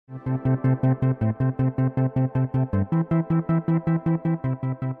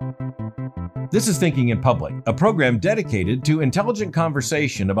This is Thinking in Public, a program dedicated to intelligent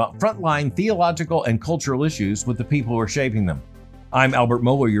conversation about frontline theological and cultural issues with the people who are shaping them. I'm Albert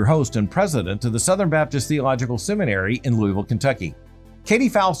Mohler, your host and president of the Southern Baptist Theological Seminary in Louisville, Kentucky. Katie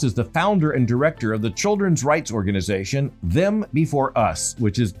Faust is the founder and director of the children's rights organization Them Before Us,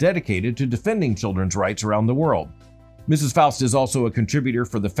 which is dedicated to defending children's rights around the world. Mrs. Faust is also a contributor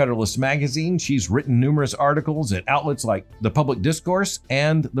for the Federalist Magazine. She's written numerous articles at outlets like The Public Discourse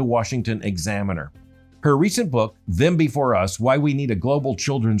and The Washington Examiner. Her recent book, Them Before Us: Why We Need a Global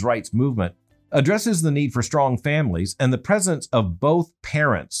Children's Rights Movement, addresses the need for strong families and the presence of both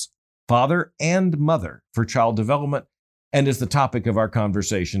parents, father and mother, for child development, and is the topic of our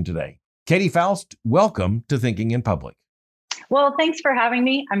conversation today. Katie Faust, welcome to Thinking in Public. Well, thanks for having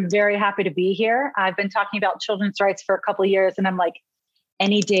me. I'm very happy to be here. I've been talking about children's rights for a couple of years, and I'm like,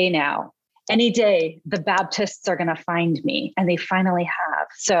 any day now, any day, the Baptists are going to find me, and they finally have.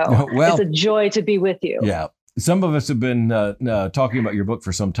 So it's a joy to be with you. Yeah. Some of us have been talking about your book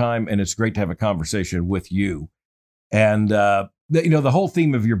for some time, and it's great to have a conversation with you. And, the whole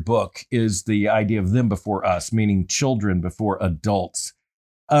theme of your book is the idea of them before us, meaning children before adults.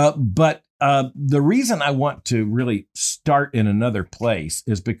 But the reason I want to really start in another place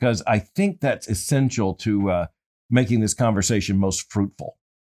is because I think that's essential to making this conversation most fruitful.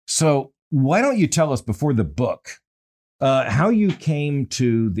 So why don't you tell us before the book how you came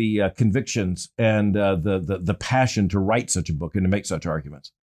to the convictions and the passion to write such a book and to make such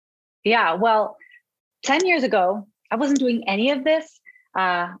arguments? Yeah, well, 10 years ago, I wasn't doing any of this.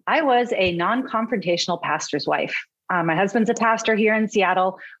 I was a non-confrontational pastor's wife. My husband's a pastor here in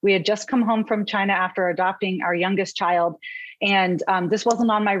Seattle. We had just come home from China after adopting our youngest child. And this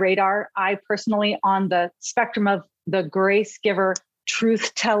wasn't on my radar. I personally, on the spectrum of the grace giver,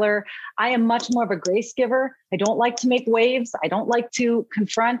 truth teller, I am much more of a grace giver. I don't like to make waves. I don't like to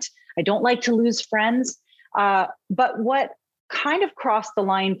confront. I don't like to lose friends. But what kind of crossed the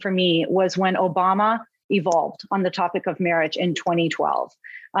line for me was when Obama evolved on the topic of marriage in 2012.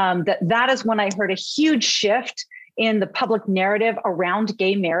 That is when I heard a huge shift in the public narrative around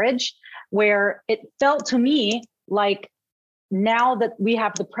gay marriage, where it felt to me like now that we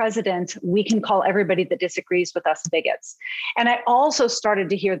have the president, we can call everybody that disagrees with us bigots. And I also started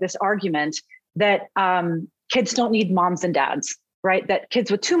to hear this argument that kids don't need moms and dads, right? That kids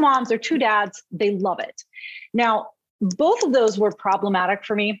with two moms or two dads, they love it. Now, both of those were problematic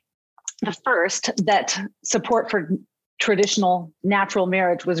for me. The first, that support for traditional natural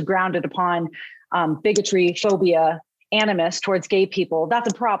marriage was grounded upon bigotry, phobia, animus towards gay people. That's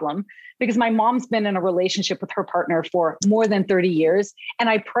a problem because my mom's been in a relationship with her partner for more than 30 years. And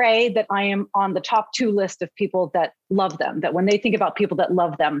I pray that I am on the top 2 list of people that love them, that when they think about people that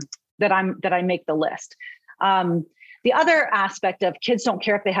love them, that I make the list. The other aspect of kids don't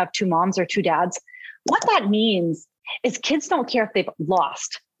care if they have 2 moms or 2 dads. What that means is kids don't care if they've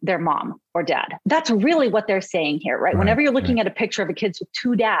lost their mom or dad. That's really what they're saying here, right? Whenever you're looking at a picture of a kid with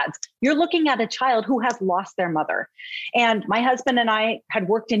 2 dads, you're looking at a child who has lost their mother. And my husband and I had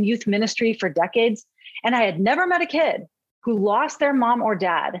worked in youth ministry for decades, and I had never met a kid who lost their mom or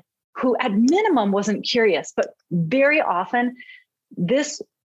dad, who at minimum wasn't curious, but very often this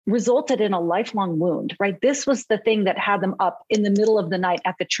resulted in a lifelong wound, right? This was the thing that had them up in the middle of the night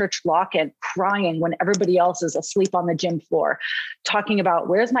at the church lock-in, crying when everybody else is asleep on the gym floor, talking about,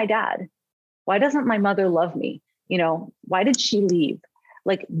 where's my dad? Why doesn't my mother love me? Why did she leave?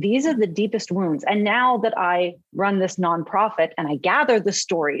 Like, these are the deepest wounds. And now that I run this nonprofit and I gather the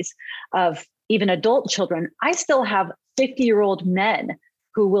stories of even adult children, I still have 50-year-old men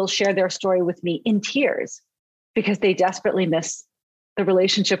who will share their story with me in tears because they desperately miss the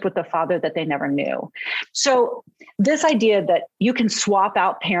relationship with the father that they never knew. So this idea that you can swap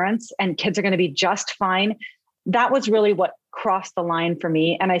out parents and kids are going to be just fine, that was really what crossed the line for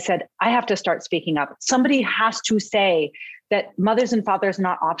me. And I said, I have to start speaking up. Somebody has to say that mothers and fathers are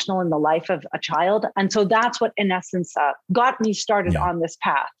not optional in the life of a child. And so that's what, in essence, got me started on this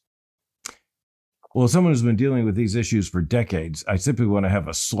path. Well, as someone who's been dealing with these issues for decades, I simply want to have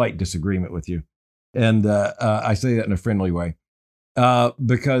a slight disagreement with you. And I say that in a friendly way.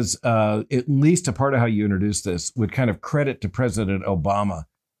 Because at least a part of how you introduced this would kind of credit to President Obama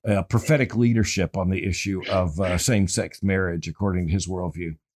prophetic leadership on the issue of same-sex marriage, according to his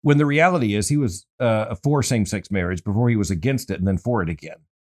worldview. When the reality is he was for same-sex marriage before he was against it and then for it again.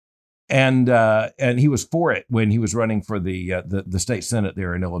 and he was for it when he was running for the state Senate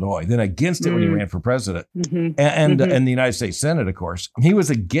there in Illinois, then against it when he ran for president, and the United States Senate, of course. He was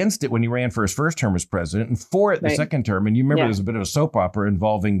against it when he ran for his first term as president, and for it the second term. And you remember there's a bit of a soap opera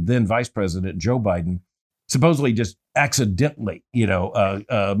involving then Vice President Joe Biden, supposedly just accidentally,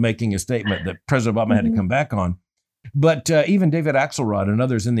 making a statement that President Obama had to come back on. But even David Axelrod and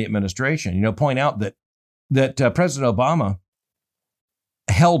others in the administration, point out that President Obama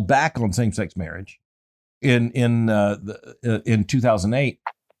held back on same-sex marriage in 2008,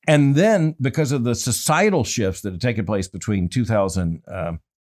 and then because of the societal shifts that had taken place between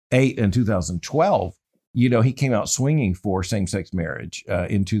 2008 and 2012, he came out swinging for same-sex marriage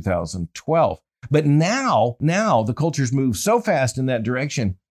in 2012. But now the culture's moved so fast in that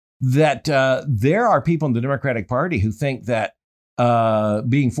direction that there are people in the Democratic Party who think that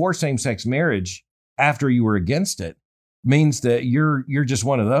being for same-sex marriage after you were against it means that you're just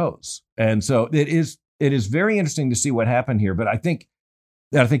one of those. And so it is very interesting to see what happened here. But I think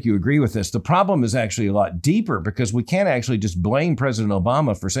you agree with this. The problem is actually a lot deeper, because we can't actually just blame President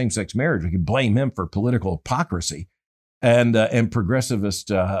Obama for same-sex marriage. We can blame him for political hypocrisy and progressivist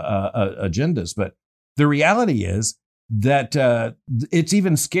agendas. But the reality is that it's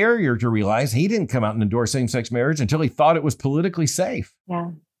even scarier to realize he didn't come out and endorse same-sex marriage until he thought it was politically safe.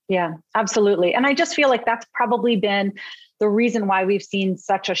 Yeah, absolutely. And I just feel like that's probably been the reason why we've seen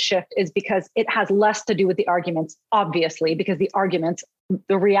such a shift, is because it has less to do with the arguments, obviously, because the arguments,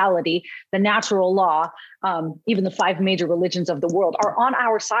 the reality, the natural law, even the 5 major religions of the world are on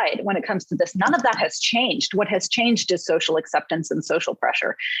our side when it comes to this. None of that has changed. What has changed is social acceptance and social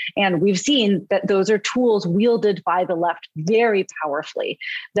pressure. And we've seen that those are tools wielded by the left very powerfully,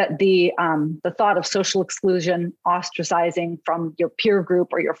 that the thought of social exclusion, ostracizing from your peer group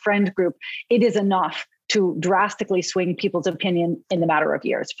or your friend group, it is enough to drastically swing people's opinion in the matter of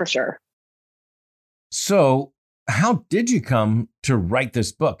years, for sure. So how did you come to write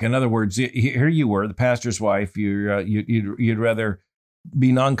this book? In other words, here you were, the pastor's wife. You'd rather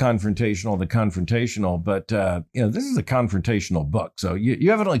be non-confrontational than confrontational, but this is a confrontational book. So you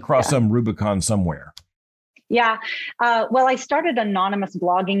evidently crossed some Rubicon somewhere. Yeah. Well, I started anonymous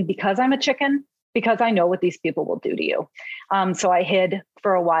blogging because I'm a chicken, because I know what these people will do to you. So I hid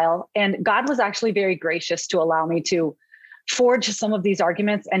for a while, and God was actually very gracious to allow me to forge some of these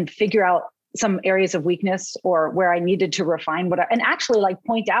arguments and figure out some areas of weakness or where I needed to refine and actually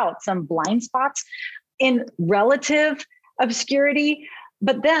point out some blind spots in relative obscurity.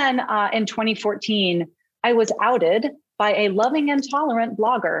 But then in 2014, I was outed by a loving and tolerant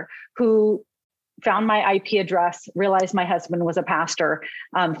blogger who found my IP address, realized my husband was a pastor,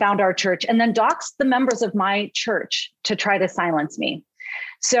 found our church, and then doxed the members of my church to try to silence me.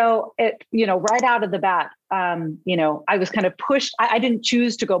 So right out of the bat, I was kind of pushed. I didn't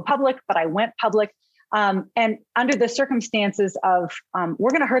choose to go public, but I went public. And under the circumstances of,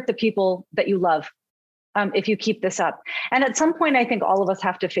 we're going to hurt the people that you love if you keep this up. And at some point, I think all of us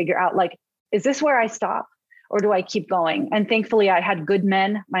have to figure out, is this where I stop? Or do I keep going? And thankfully, I had good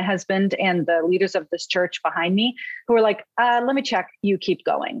men, my husband and the leaders of this church behind me, who were like, let me check, you keep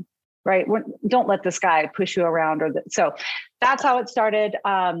going, right? Don't let this guy push you around. So that's how it started.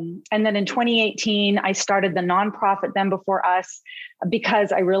 And then in 2018, I started the nonprofit Them Before Us,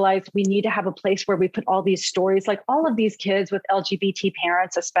 because I realized we need to have a place where we put all these stories, like all of these kids with LGBT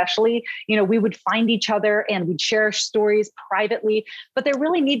parents, especially, we would find each other and we'd share stories privately, but there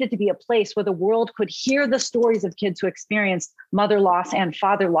really needed to be a place where the world could hear the stories of kids who experienced mother loss and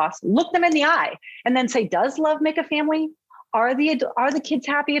father loss, look them in the eye, and then say, does love make a family? Are the kids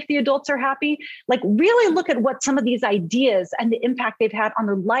happy if the adults are happy? Really look at what some of these ideas and the impact they've had on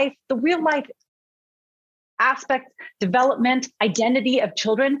their life, the real life aspect, development, identity of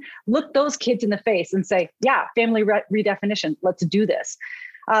children. Look those kids in the face and say, yeah, family redefinition, let's do this.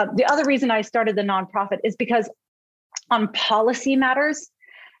 The other reason I started the nonprofit is because on policy matters,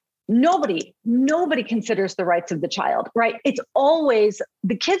 nobody considers the rights of the child, right? It's always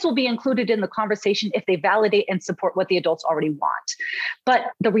the kids will be included in the conversation if they validate and support what the adults already want.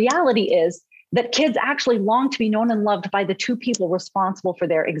 But the reality is that kids actually long to be known and loved by the two people responsible for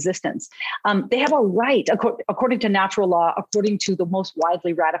their existence. They have a right, according to natural law, according to the most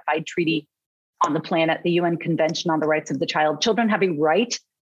widely ratified treaty on the planet, the UN Convention on the Rights of the Child. Children have a right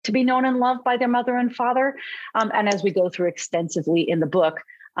to be known and loved by their mother and father. And as we go through extensively in the book,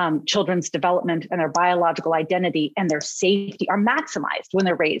 children's development and their biological identity and their safety are maximized when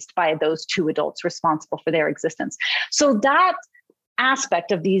they're raised by those two adults responsible for their existence. So that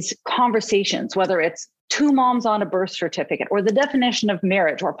aspect of these conversations, whether it's two moms on a birth certificate, or the definition of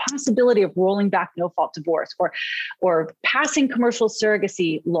marriage, or possibility of rolling back no-fault divorce, or passing commercial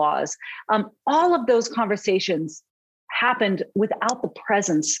surrogacy laws, all of those conversations happened without the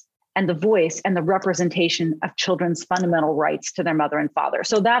presence and the voice and the representation of children's fundamental rights to their mother and father.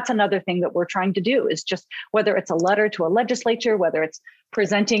 So that's another thing that we're trying to do, is just whether it's a letter to a legislature, whether it's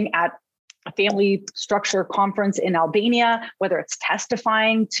presenting at a family structure conference in Albania, whether it's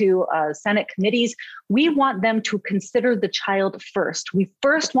testifying to Senate committees, we want them to consider the child first. We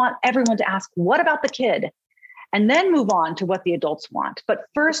first want everyone to ask, what about the kid? And then move on to what the adults want. But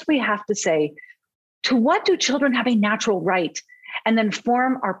first we have to say, to what do children have a natural right? And then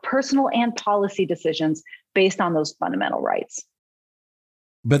form our personal and policy decisions based on those fundamental rights.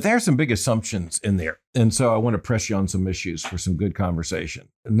 But there are some big assumptions in there. And so I want to press you on some issues for some good conversation.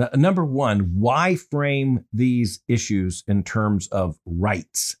 Number one, why frame these issues in terms of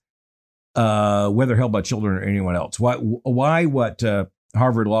rights, whether held by children or anyone else? Why what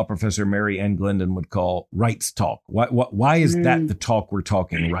Harvard law professor Mary Ann Glendon would call rights talk? Why is that the talk we're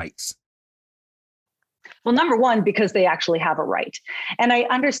talking rights? Well, number one, because they actually have a right. And I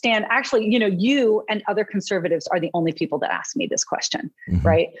understand, actually, you and other conservatives are the only people that ask me this question,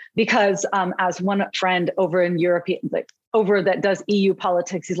 right? Because as one friend over in Europe, that does EU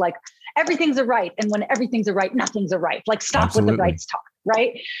politics, he's like, everything's a right. And when everything's a right, nothing's a right. Like, stop with the rights talk,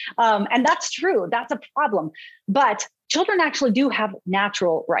 right? And that's true. That's a problem. But children actually do have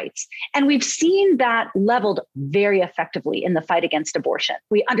natural rights. And we've seen that leveled very effectively in the fight against abortion.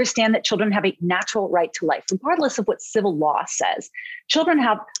 We understand that children have a natural right to life, regardless of what civil law says. Children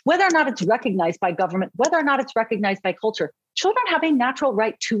have, whether or not it's recognized by government, whether or not it's recognized by culture, children have a natural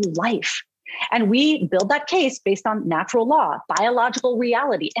right to life. And we build that case based on natural law, biological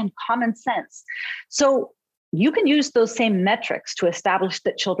reality, and common sense. So you can use those same metrics to establish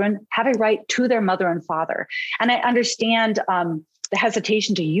that children have a right to their mother and father. And I understand the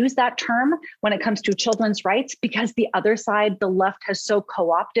hesitation to use that term when it comes to children's rights, because the other side, the left, has so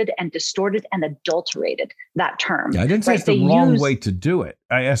co-opted and distorted and adulterated that term. Yeah, I didn't say it's the wrong way to do it.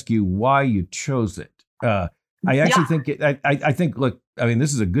 I ask you why you chose it. I actually think I think, look, I mean,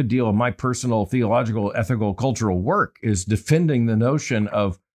 this is a good deal of my personal theological, ethical, cultural work, is defending the notion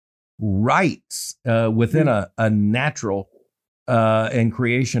of rights within a natural and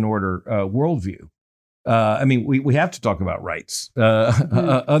creation order worldview. I mean, we have to talk about rights.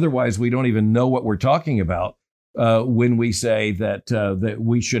 Otherwise, we don't even know what we're talking about when we say that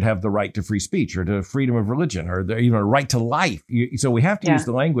we should have the right to free speech, or to freedom of religion, or even a right to life. So we have to use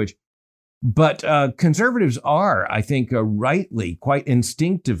the language. But conservatives are, I think, rightly, quite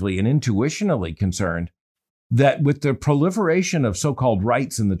instinctively and intuitionally concerned that with the proliferation of so-called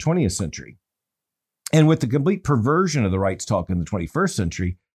rights in the 20th century, and with the complete perversion of the rights talk in the 21st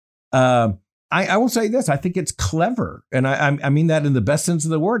century, I will say this: I think it's clever, and I mean that in the best sense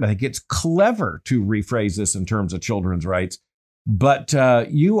of the word. I think it's clever to rephrase this in terms of children's rights. But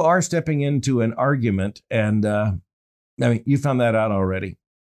you are stepping into an argument, and I mean, you found that out already.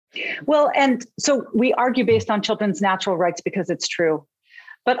 Well, and so we argue based on children's natural rights because it's true,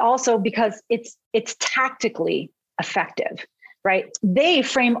 but also because it's tactically effective, right? They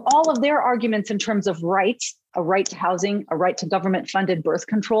frame all of their arguments in terms of rights: a right to housing, a right to government-funded birth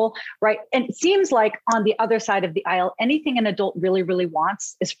control, right? And it seems like on the other side of the aisle, anything an adult really, really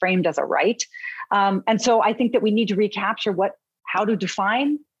wants is framed as a right. And so I think that we need to recapture how to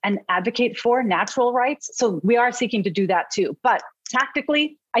define and advocate for natural rights. So we are seeking to do that too. But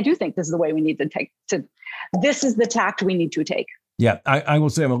tactically, I do think this is the way we need to take. This is the tact we need to take. Yeah, I will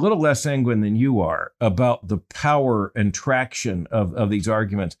say I'm a little less sanguine than you are about the power and traction of these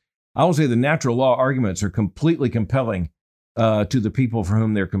arguments. I will say the natural law arguments are completely compelling to the people for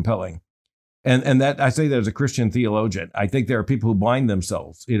whom they're compelling. And that, I say that as a Christian theologian. I think there are people who blind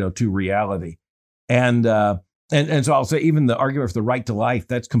themselves, to reality. And so I'll say even the argument for the right to life,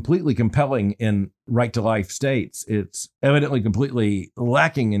 that's completely compelling in right to life states. It's evidently completely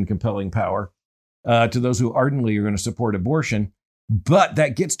lacking in compelling power to those who ardently are going to support abortion. But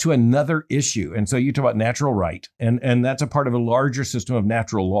that gets to another issue. And so you talk about natural right, and that's a part of a larger system of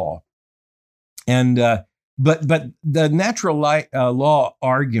natural law. And but the natural law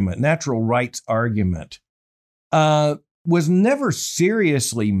argument, natural rights argument, was never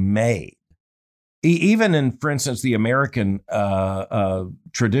seriously made. Even in, for instance, the American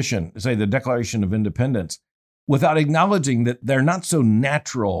tradition, say the Declaration of Independence, without acknowledging that they're not so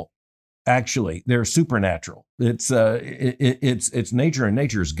natural. Actually, they're supernatural. It's nature, and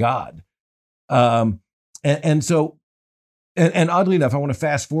nature's God. And so And oddly enough, I want to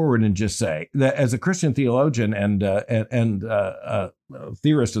fast forward and just say that as a Christian theologian and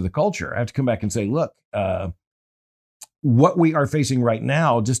theorist of the culture, I have to come back and say, look, what we are facing right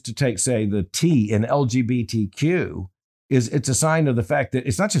now, just to take, say, the T in LGBTQ, it's a sign of the fact that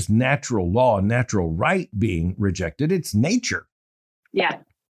it's not just natural law and natural right being rejected, it's nature. Yeah.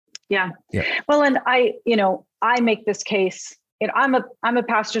 Well, and I make this case, I'm a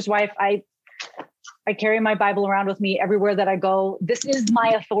pastor's wife. I carry my Bible around with me everywhere that I go. This is my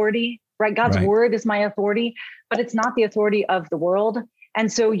authority, right? God's word is my authority, but it's not the authority of the world.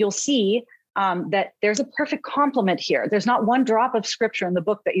 And so you'll see that there's a perfect complement here. There's not one drop of scripture in the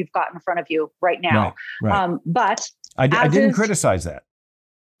book that you've got in front of you right now. Right. But I didn't criticize that.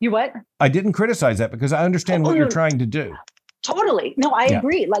 You what? I didn't criticize that because I understand what you're trying to do. Totally. No, I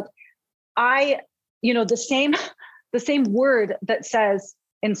agree. Like the same word that says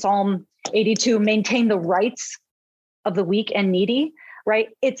in Psalm 82, maintain the rights of the weak and needy, right?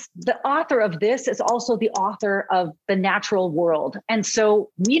 It's the author of this is also the author of the natural world. And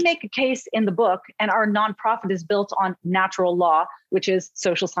so we make a case in the book, and our nonprofit is built on natural law, which is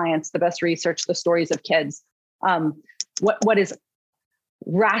social science, the best research, the stories of kids. What is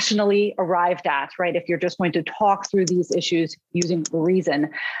rationally arrived at, right? If you're just going to talk through these issues using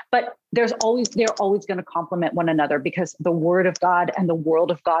reason, but they're always going to complement one another because the word of God and the world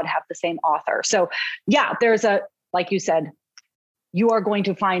of God have the same author. So yeah, like you said, you are going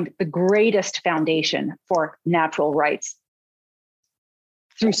to find the greatest foundation for natural rights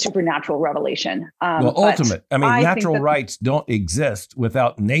through supernatural revelation. Natural rights don't exist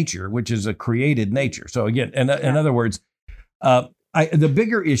without nature, which is a created nature. So again, in other words, the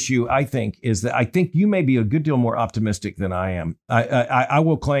bigger issue, I think, is that I think you may be a good deal more optimistic than I am. I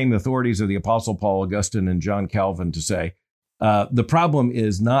will claim the authorities of the Apostle Paul, Augustine, and John Calvin to say the problem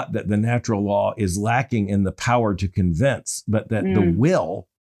is not that the natural law is lacking in the power to convince, but that the will,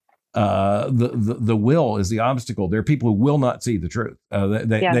 the will is the obstacle. There are people who will not see the truth.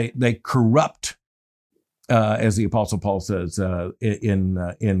 They corrupt, as the Apostle Paul says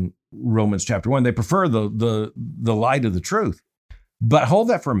in Romans chapter 1. They prefer the light of the truth. But hold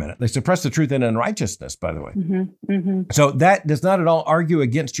that for a minute. They suppress the truth in unrighteousness, by the way. So that does not at all argue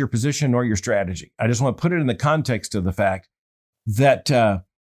against your position or your strategy. I just want to put it in the context of the fact that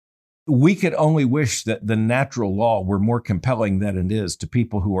we could only wish that the natural law were more compelling than it is to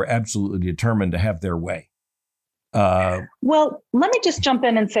people who are absolutely determined to have their way. Well, let me just jump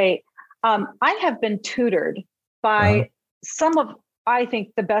in and say, I have been tutored by some of, I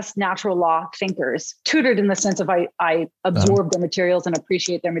think, the best natural law thinkers, tutored in the sense of I absorb their materials and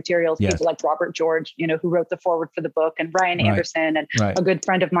appreciate their materials. Yes. People like Robert George, who wrote the foreword for the book, and Ryan Anderson, and a good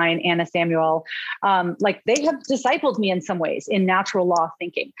friend of mine, Anna Samuel. Like they have discipled me in some ways in natural law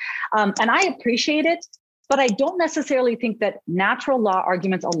thinking. And I appreciate it, but I don't necessarily think that natural law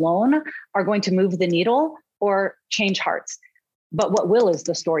arguments alone are going to move the needle or change hearts. But what will is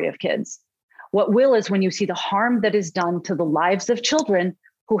the story of kids. What will is when you see the harm that is done to the lives of children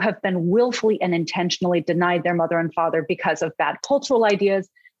who have been willfully and intentionally denied their mother and father because of bad cultural ideas,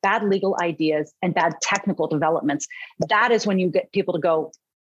 bad legal ideas, and bad technical developments. That is when you get people to go,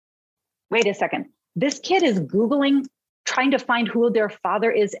 wait a second, this kid is Googling, trying to find who their father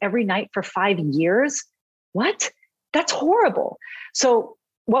is every night for 5 years. What? That's horrible. So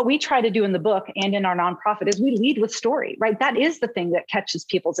what we try to do in the book and in our nonprofit is we lead with story, right? That is the thing that catches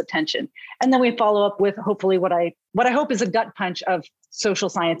people's attention. And then we follow up with hopefully what I hope is a gut punch of social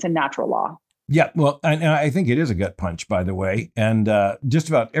science and natural law. Yeah, well, and I think it is a gut punch, by the way. And just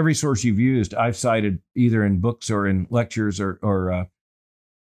about every source you've used, I've cited either in books or in lectures or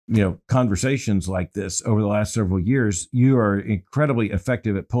conversations like this over the last several years. You are incredibly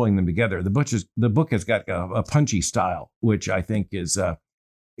effective at pulling them together. The book has got a punchy style, which I think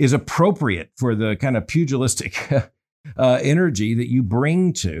is appropriate for the kind of pugilistic energy that you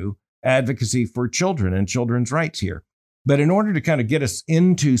bring to advocacy for children and children's rights here. But in order to kind of get us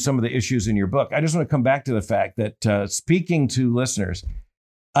into some of the issues in your book, I just want to come back to the fact that speaking to listeners,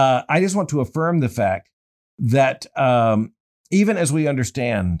 I just want to affirm the fact that even as we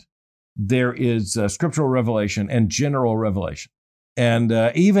understand there is scriptural revelation and general revelation, and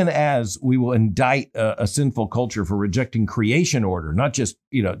even as we will indict a sinful culture for rejecting creation order, not just,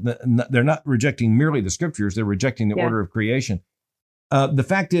 they're not rejecting merely the scriptures, they're rejecting the order of creation. The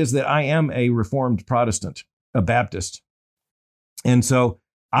fact is that I am a Reformed Protestant, a Baptist. And so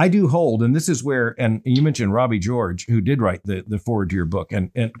I do hold, and this is where, and you mentioned Robbie George, who did write the foreword to your book.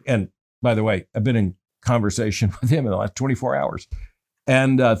 And by the way, I've been in conversation with him in the last 24 hours.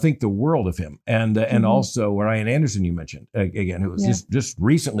 And think the world of him. And also Ryan Anderson, you mentioned, again, who was just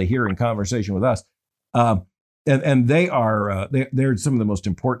recently here in conversation with us. and they are they're some of the most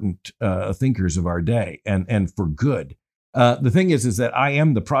important thinkers of our day, and for good. The thing is that I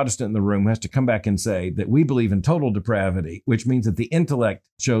am the Protestant in the room who has to come back and say that we believe in total depravity, which means that the intellect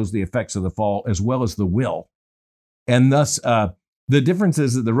shows the effects of the fall as well as the will. And thus, the difference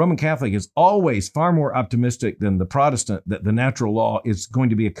is that the Roman Catholic is always far more optimistic than the Protestant that the natural law is going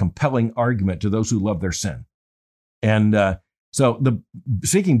to be a compelling argument to those who love their sin. And so the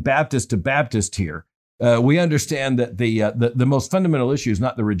speaking Baptist to Baptist here, we understand that the most fundamental issue is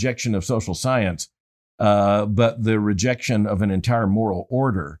not the rejection of social science, but the rejection of an entire moral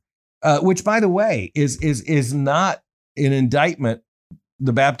order, which, by the way, is not an indictment.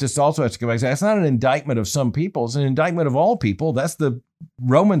 The Baptists also have to come back and say, it's not an indictment of some people. It's an indictment of all people. That's the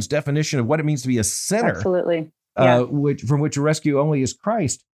Romans definition of what it means to be a sinner. Absolutely. Yeah. From which a rescue only is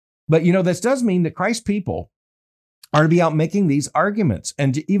Christ. But, this does mean that Christ's people are to be out making these arguments.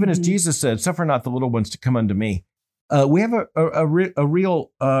 And even as Jesus said, suffer not the little ones to come unto me. We have a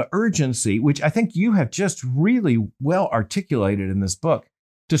real urgency, which I think you have just really well articulated in this book,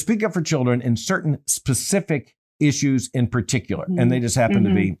 to speak up for children in certain specific issues in particular. And they just happen to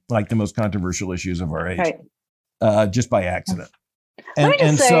be like the most controversial issues of our age, just by accident. Let me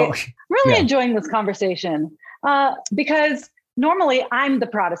just say, really enjoying this conversation because normally I'm the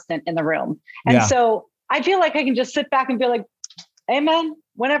Protestant in the room. And so I feel like I can just sit back and be like, amen,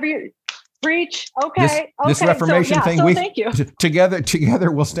 whenever you preach. Okay. This Reformation thing, thank you.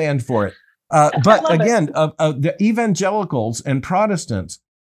 Together we'll stand for it. But again, the evangelicals and Protestants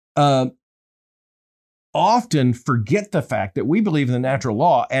often forget the fact that we believe in the natural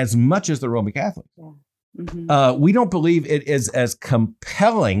law as much as the Roman Catholics. We don't believe it is as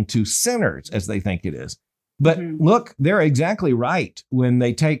compelling to sinners as they think it is. But look, they're exactly right when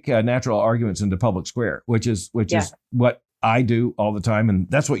they take natural arguments into public square, which is what I do all the time. And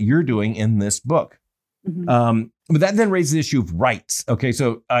that's what you're doing in this book. But that then raises the issue of rights. Okay,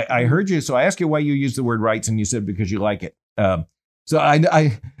 so I heard you. So I asked you why you use the word rights, and you said because you like it. So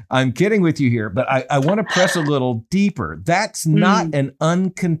I'm kidding with you here, but I want to press a little deeper. That's not an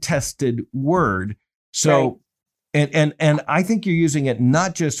uncontested word. So, and I think you're using it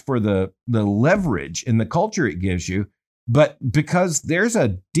not just for the leverage in the culture it gives you, but because there's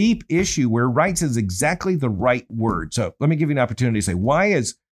a deep issue where rights is exactly the right word. So let me give you an opportunity to say, why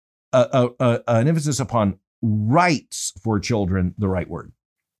is an emphasis upon rights for children the right word?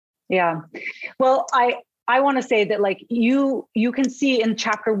 Yeah. Well, I want to say that, like, you can see in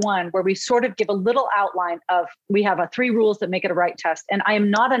chapter 1 where we sort of give a little outline of, we have 3 rules that make it a right test. And I am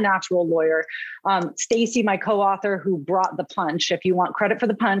not a natural lawyer. Stacy, my co-author, who brought the punch, if you want credit for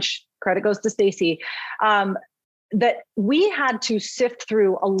the punch, credit goes to Stacy, that we had to sift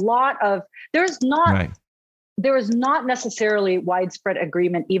through a lot of, there is not necessarily widespread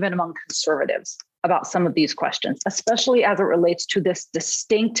agreement, even among conservatives, about some of these questions, especially as it relates to this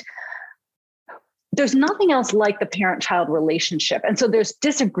distinct. There's nothing else like the parent-child relationship. And so there's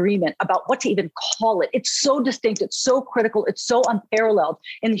disagreement about what to even call it. It's so distinct, it's so critical, it's so unparalleled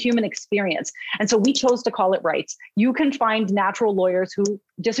in the human experience. And so we chose to call it rights. You can find natural lawyers who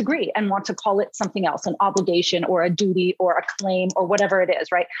disagree and want to call it something else, an obligation or a duty or a claim or whatever it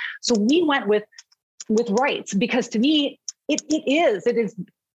is, right? So we went with rights because, to me,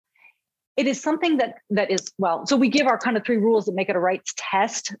 it is something that is, well, so we give our kind of 3 rules that make it a rights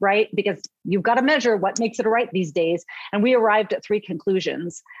test, right? Because you've got to measure what makes it a right these days. And we arrived at 3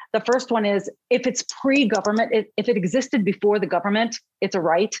 conclusions. The first one is, if it's pre-government, if it existed before the government, it's a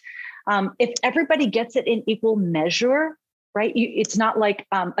right. If everybody gets it in equal measure, right? It's not like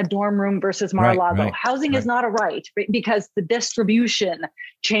a dorm room versus Mar-a-Lago. Right. Housing is not a right, because the distribution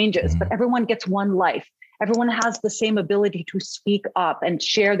changes, but everyone gets one life. Everyone has the same ability to speak up and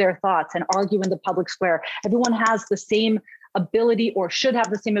share their thoughts and argue in the public square. Everyone has the same ability, or should have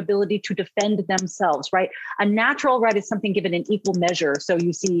the same ability, to defend themselves, right? A natural right is something given in equal measure. So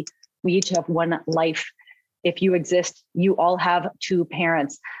you see, we each have one life. If you exist, you all have 2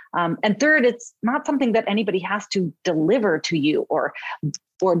 parents. And third, it's not something that anybody has to deliver to you or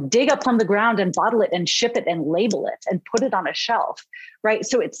dig up from the ground and bottle it and ship it and label it and put it on a shelf, right?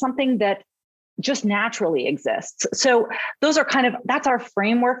 So it's something that just naturally exists. So those are that's our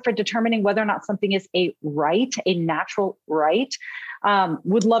framework for determining whether or not something is a right, a natural right.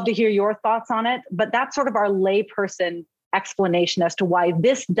 Would love to hear your thoughts on it, but that's sort of our layperson explanation as to why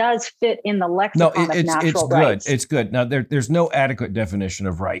this does fit in the lexicon of natural rights. It's good. Now, there's no adequate definition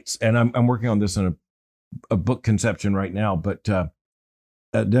of rights, and I'm working on this in a book conception right now, but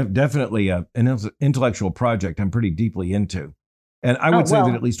definitely an intellectual project I'm pretty deeply into. And I would say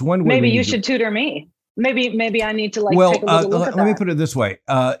that at least one way. Maybe you should tutor me. Maybe I need to well, take a little look at let me that. put it this way.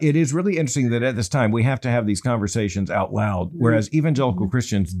 It is really interesting that at this time we have to have these conversations out loud, Mhm. whereas evangelical Mhm.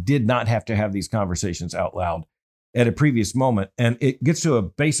 Christians did not have to have these conversations out loud at a previous moment. And it gets to a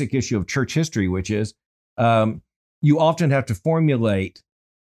basic issue of church history, which is um, you often have to formulate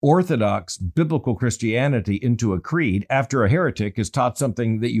orthodox biblical Christianity into a creed after a heretic has taught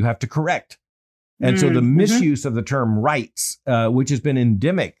something that you have to correct. And so the Mhm. misuse of the term rights, which has been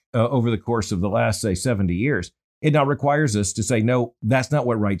endemic over the course of the last, say, 70 years, it now requires us to say, no, that's not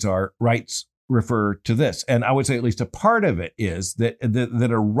what rights are. Rights refer to this. And I would say at least a part of it is that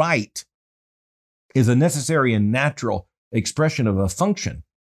a right is a necessary and natural expression of a function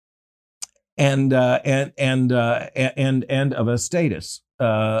and of a status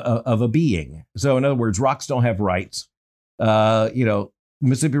of a being. So in other words, rocks don't have rights.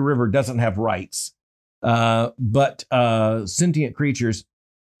 Mississippi River doesn't have rights, but sentient creatures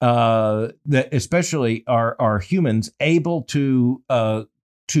that especially are humans able to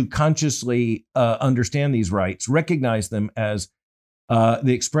consciously understand these rights, recognize them as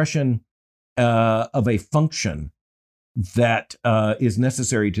the expression of a function that is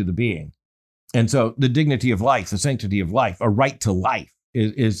necessary to the being. And so the dignity of life, the sanctity of life, a right to life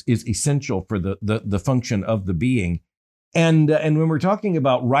is essential for the function of the being. And when we're talking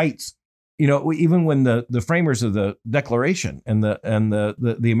about rights, even when the framers of the Declaration and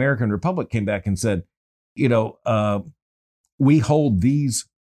the American Republic came back and said, we hold these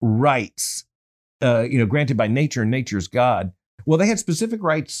rights, granted by nature and nature's God. Well, they had specific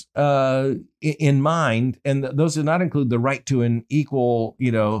rights in mind, and those did not include the right to an equal,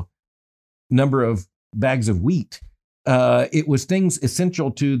 number of bags of wheat. It was things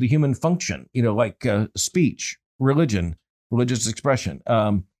essential to the human function, like speech, religion, religious expression,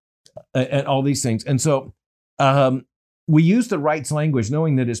 and all these things. And so we use the rights language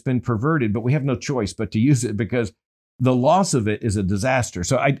knowing that it's been perverted, but we have no choice but to use it because the loss of it is a disaster.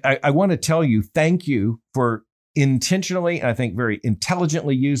 So I want to tell you, thank you for intentionally, and I think very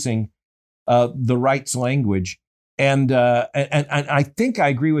intelligently using the rights language. And I think I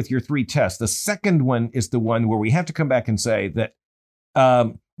agree with your three tests. The second one is the one where we have to come back and say that,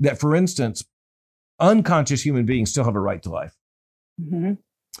 for instance, unconscious human beings still have a right to life. Mm-hmm.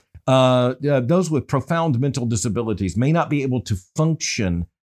 Those with profound mental disabilities may not be able to function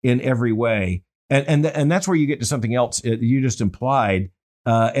in every way. And that's where you get to something else you just implied.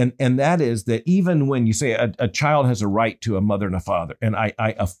 And that is that even when you say a child has a right to a mother and a father, and I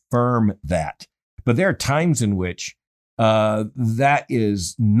affirm that, but there are times in which that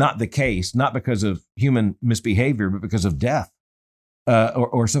is not the case, not because of human misbehavior, but because of death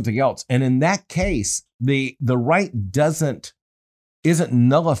or something else. And in that case, the right isn't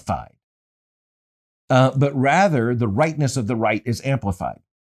nullified, but rather the rightness of the right is amplified.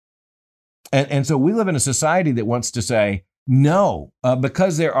 And so we live in a society that wants to say, no,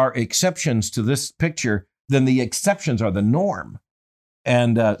 because there are exceptions to this picture, then the exceptions are the norm.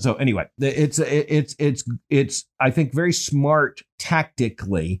 And so anyway, it's I think very smart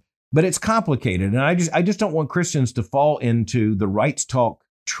tactically, but it's complicated. And I just don't want Christians to fall into the rights talk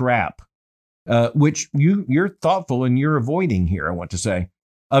trap, which you're thoughtful and you're avoiding here, I want to say,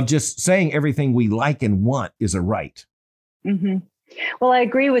 of just saying everything we like and want is a right. Mm-hmm. Well, I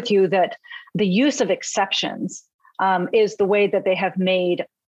agree with you that the use of exceptions is the way that they have made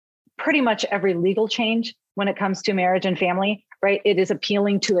pretty much every legal change when it comes to marriage and family, right? It is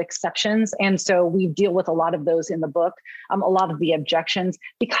appealing to exceptions. And so we deal with a lot of those in the book, a lot of the objections,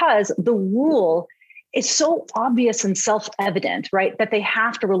 because the rule is so obvious and self-evident, right? That they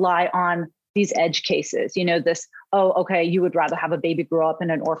have to rely on these edge cases, this, oh, okay, you would rather have a baby grow up in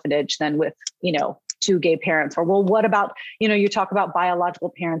an orphanage than with, two gay parents. Or, well, what about, you talk about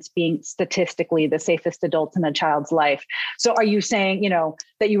biological parents being statistically the safest adults in a child's life. So are you saying,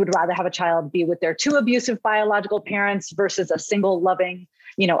 that you would rather have a child be with their two abusive biological parents versus a single loving,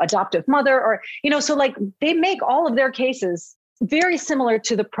 adoptive mother? Or, so like they make all of their cases very similar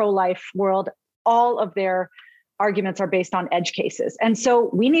to the pro-life world. All of their arguments are based on edge cases. And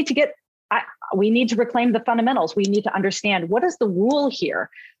so we need to reclaim the fundamentals. We need to understand, what is the rule here?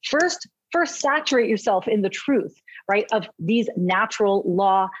 First saturate yourself in the truth, right, of these natural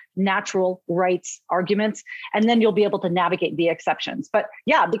law, natural rights arguments, and then you'll be able to navigate the exceptions. But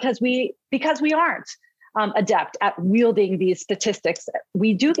yeah, because we aren't adept at wielding these statistics,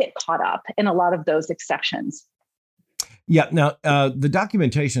 we do get caught up in a lot of those exceptions. Yeah. Now, the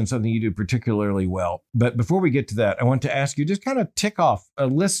documentation is something you do particularly well. But before we get to that, I want to ask you, just kind of tick off a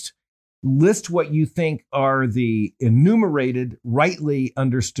list what you think are the enumerated, rightly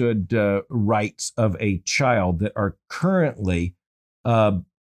understood rights of a child that are currently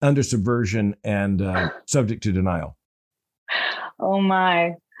under subversion and subject to denial? Oh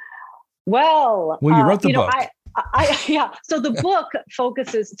my. Well, you wrote the book. Yeah. So the book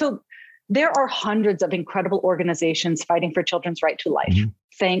focuses. So there are hundreds of incredible organizations fighting for children's right to life. Mm-hmm.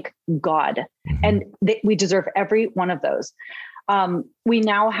 Thank God. Mm-hmm. And we deserve every one of those. We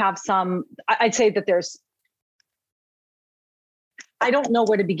now have some, I'd say that I don't know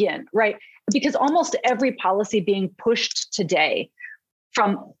where to begin, right? Because almost every policy being pushed today,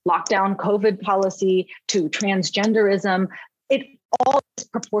 from lockdown COVID policy to transgenderism, it all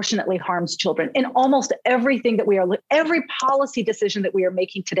disproportionately harms children. In almost everything that every policy decision that we are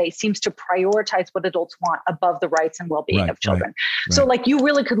making today seems to prioritize what adults want above the rights and well-being of children. Right. So like, you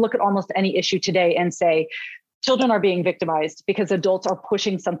really could look at almost any issue today and say, children are being victimized because adults are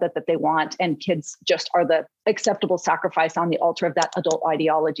pushing something that they want, and kids just are the acceptable sacrifice on the altar of that adult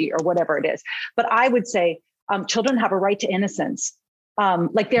ideology or whatever it is. But I would say children have a right to innocence.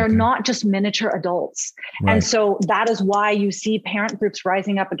 Like, they're not just miniature adults. Right. And so that is why you see parent groups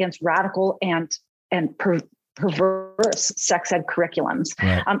rising up against radical and perverse sex ed curriculums.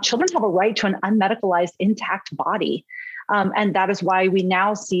 Right. Children have a right to an unmedicalized, intact body. And that is why we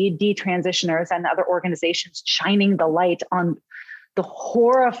now see detransitioners and other organizations shining the light on the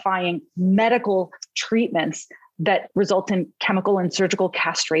horrifying medical treatments that result in chemical and surgical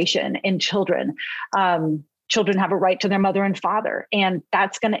castration in children. Children have a right to their mother and father, and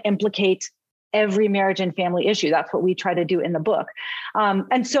that's going to implicate every marriage and family issue. That's what we try to do in the book.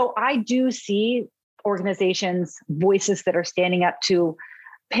 And so I do see organizations, voices that are standing up to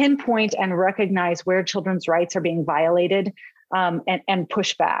pinpoint and recognize where children's rights are being violated, and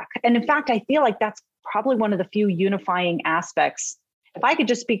push back. And in fact, I feel like that's probably one of the few unifying aspects. If I could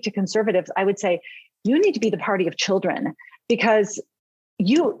just speak to conservatives, I would say you need to be the party of children, because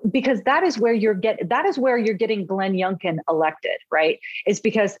that is where you're getting Glenn Youngkin elected, right? Is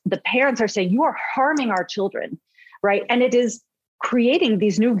because the parents are saying you are harming our children, right? And it is creating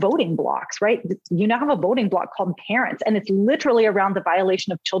these new voting blocks, right? You now have a voting block called parents, and it's literally around the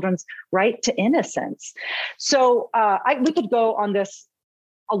violation of children's right to innocence. So we could go on this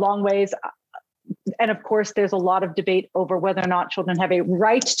a long ways. And of course, there's a lot of debate over whether or not children have a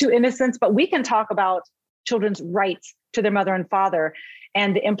right to innocence, but we can talk about children's rights to their mother and father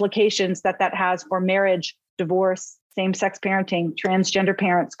and the implications that has for marriage, divorce, same-sex parenting, transgender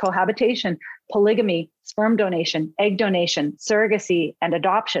parents, cohabitation, polygamy, sperm donation, egg donation, surrogacy, and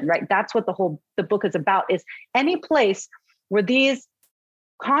adoption, right? That's what the book is about, is any place where these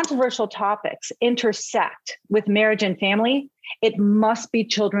controversial topics intersect with marriage and family, it must be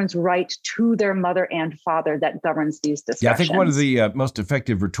children's right to their mother and father that governs these discussions. Yeah, I think one of the most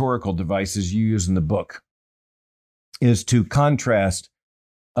effective rhetorical devices you use in the book is to contrast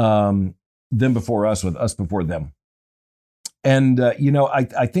them before us with us before them. And,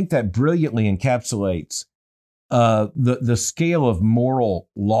 I think that brilliantly encapsulates the scale of moral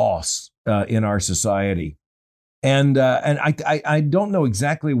loss in our society. And I don't know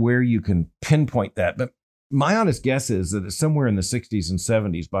exactly where you can pinpoint that, but my honest guess is that it's somewhere in the 60s and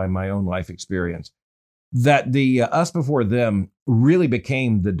 70s, by my own life experience, that the us before them really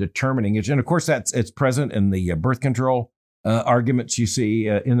became the determining issue. And of course, it's present in the birth control arguments you see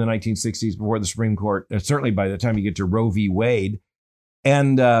in the 1960s before the Supreme Court, certainly by the time you get to Roe v. Wade.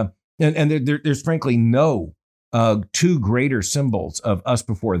 And there's frankly no two greater symbols of us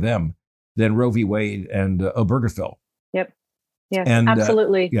before them than Roe v. Wade and Obergefell. Yep. Yes, and,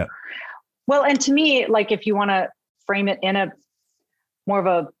 absolutely. Yeah. Well, and to me, like, if you want to frame it in a more of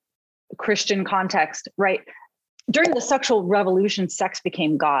a Christian context, right? During the sexual revolution, sex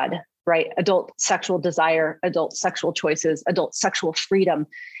became God, right? Adult sexual desire, adult sexual choices, adult sexual freedom.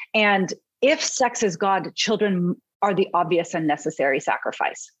 And if sex is God, children are the obvious and necessary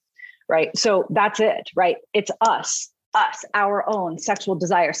sacrifice, right? So that's it, right? It's us, our own sexual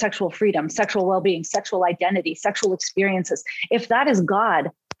desire, sexual freedom, sexual well-being, sexual identity, sexual experiences. If that is God,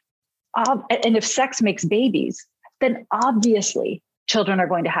 and if sex makes babies, then obviously children are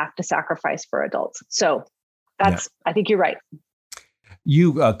going to have to sacrifice for adults. So I think you're right.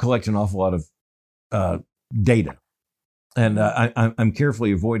 You collect an awful lot of data, and I'm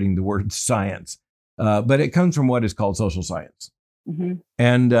carefully avoiding the word science, but it comes from what is called social science. Mm-hmm.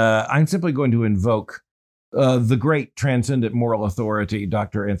 And I'm simply going to invoke the great transcendent moral authority,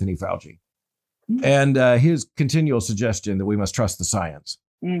 Dr. Anthony Fauci, mm-hmm. and his continual suggestion that we must trust the science.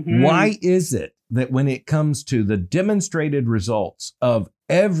 Mm-hmm. Why is it that when it comes to the demonstrated results of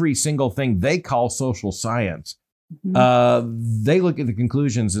every single thing they call social science, mm-hmm. They look at the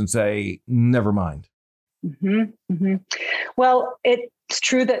conclusions and say, never mind? Mm-hmm. Mm-hmm. Well, it's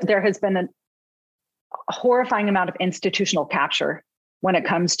true that there has been a horrifying amount of institutional capture when it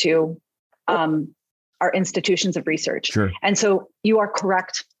comes to our institutions of research. Sure. And so you are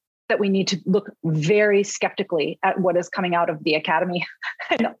correct that we need to look very skeptically at what is coming out of the academy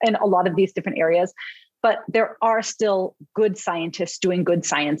and a lot of these different areas. But there are still good scientists doing good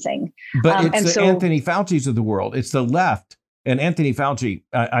sciencing. But it's the Anthony Fauci's of the world. It's the left. And Anthony Fauci,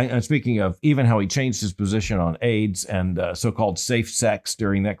 I'm speaking of even how he changed his position on AIDS and so-called safe sex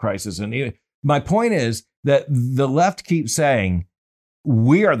during that crisis. And my point is that the left keeps saying,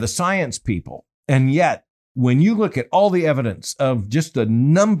 we are the science people. And yet, when you look at all the evidence of just the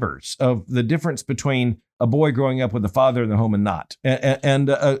numbers of the difference between a boy growing up with a father in the home and not, and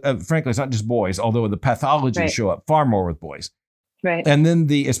frankly, it's not just boys, although the pathologies show up far more with boys. Right. And then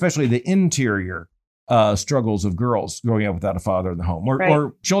especially the interior struggles of girls growing up without a father in the home,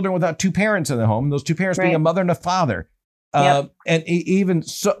 or children without two parents in the home, those two parents being a mother and a father. And even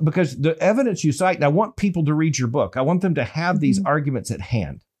so, because the evidence you cite, and I want people to read your book. I want them to have these arguments at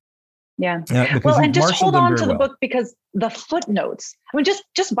hand. Yeah. Well, and just hold on to the book because the footnotes, I mean,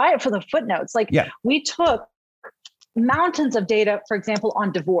 just buy it for the footnotes. Like we took mountains of data, for example,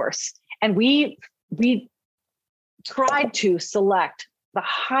 on divorce, and we tried to select the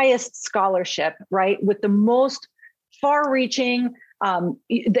highest scholarship, right? With the most far-reaching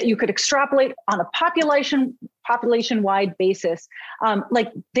that you could extrapolate on a population-wide basis.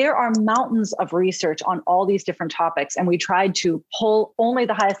 Like there are mountains of research on all these different topics, and we tried to pull only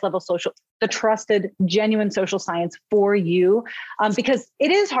the highest level the trusted, genuine social science for you, because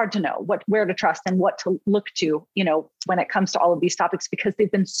it is hard to know where to trust and what to look to, when it comes to all of these topics, because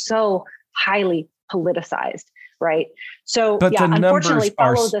they've been so highly politicized. Right. So, unfortunately,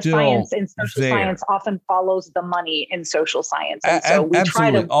 follow the science in social science often follows the money in social science. And so we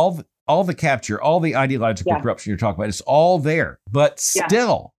absolutely. try to all the capture, all the ideological corruption you're talking about, it's all there. But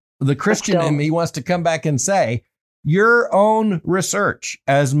still, the Christian in me wants to come back and say, your own research,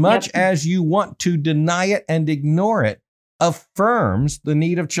 as much as you want to deny it and ignore it, affirms the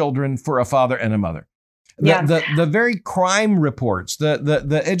need of children for a father and a mother. The very crime reports,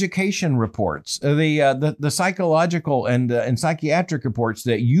 the education reports, the psychological and psychiatric reports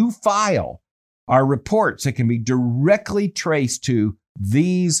that you file are reports that can be directly traced to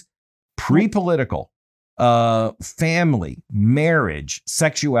these pre-political family, marriage,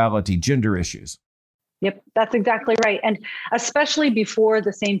 sexuality, gender issues. Yep, that's exactly right. And especially before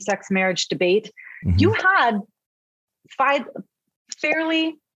the same-sex marriage debate, you had 5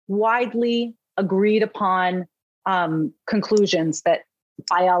 fairly widely agreed upon conclusions that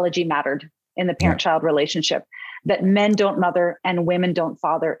biology mattered in the parent-child relationship, that men don't mother and women don't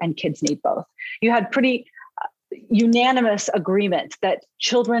father and kids need both. You had pretty unanimous agreement that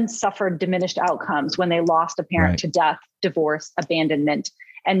children suffered diminished outcomes when they lost a parent to death, divorce, abandonment.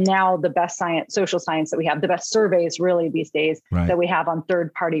 And now the best science, social science that we have, the best surveys really these days that we have on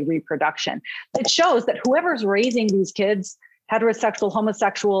third-party reproduction. It shows that whoever's raising these kids, heterosexual,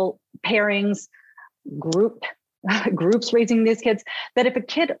 homosexual pairings, groups raising these kids, that if a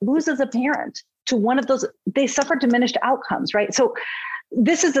kid loses a parent to one of those, they suffer diminished outcomes, right? So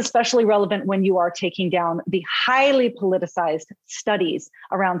this is especially relevant when you are taking down the highly politicized studies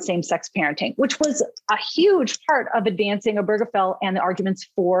around same-sex parenting, which was a huge part of advancing Obergefell and the arguments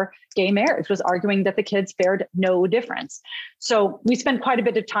for gay marriage, was arguing that the kids fared no difference. So we spent quite a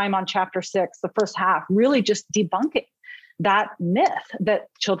bit of time on chapter 6, the first half, really just debunking that myth that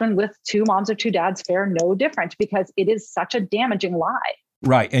children with 2 moms or 2 dads fare no different, because it is such a damaging lie.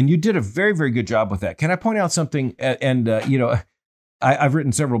 Right. And you did a very, very good job with that. Can I point out something? I've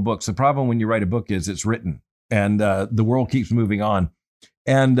written several books. The problem when you write a book is it's written and the world keeps moving on.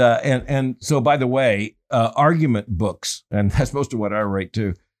 And so, by the way, argument books, and that's most of what I write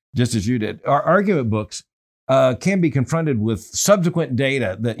too, just as you did, our argument books can be confronted with subsequent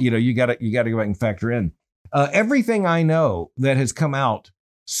data that, you got to go back and factor in. Everything I know that has come out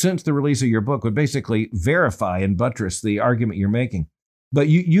since the release of your book would basically verify and buttress the argument you're making. But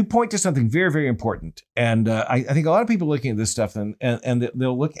you point to something very, very important. And I think a lot of people looking at this stuff and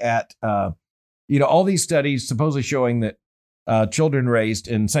they'll look at, all these studies supposedly showing that children raised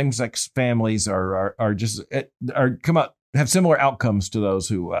in same-sex families have similar outcomes to those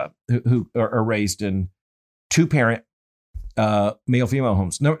who are raised in 2-parent male-female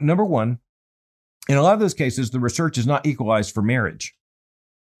homes. Number one, in a lot of those cases, the research is not equalized for marriage.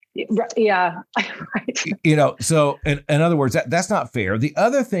 Yeah. Right. So in other words, that's not fair. The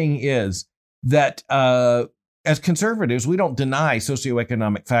other thing is that as conservatives, we don't deny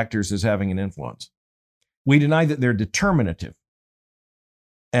socioeconomic factors as having an influence. We deny that they're determinative.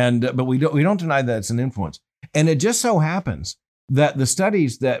 But we don't deny that it's an influence. And it just so happens that the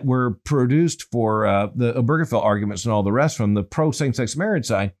studies that were produced for the Obergefell arguments and all the rest from the pro same-sex marriage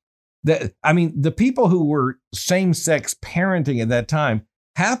side, the people who were same-sex parenting at that time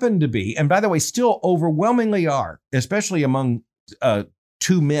happened to be, and by the way, still overwhelmingly are, especially among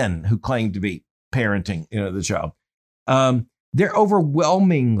two men who claim to be parenting, the child. They're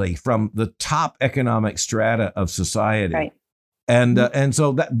overwhelmingly from the top economic strata of society. Right. And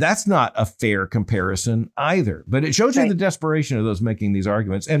so that's not a fair comparison either. But it shows you the desperation of those making these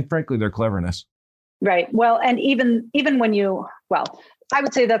arguments and, frankly, their cleverness. Right. Well, and even when I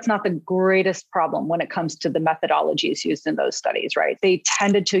would say that's not the greatest problem when it comes to the methodologies used in those studies, right? They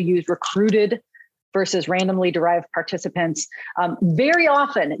tended to use recruited versus randomly derived participants. Very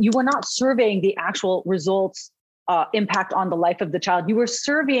often, you were not surveying the actual results impact on the life of the child. You were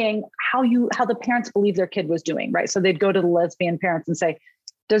surveying how the parents believe their kid was doing, right? So they'd go to the lesbian parents and say,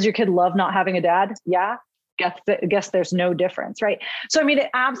 does your kid love not having a dad? Yeah. Guess there's no difference, right? So, I mean, it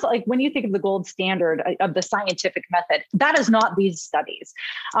absolutely, like when you think of the gold standard of the scientific method, that is not these studies.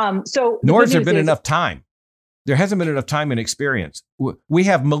 Nor has there been enough time. There hasn't been enough time and experience. We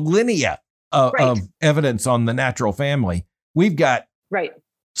have millennia of evidence on the natural family. We've got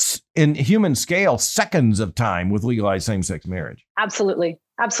in human scale, seconds of time with legalized same-sex marriage. Absolutely.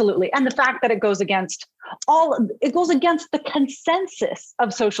 And the fact that it goes against the consensus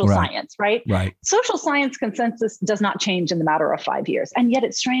of social science, right? Right. Social science consensus does not change in the matter of 5 years. And yet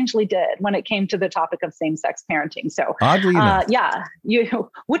it strangely did when it came to the topic of same-sex parenting. So oddly enough.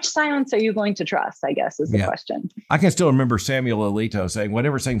 Which science are you going to trust, I guess, is the question. I can still remember Samuel Alito saying,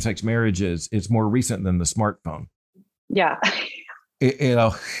 whatever same-sex marriage is, it's more recent than the smartphone. Yeah.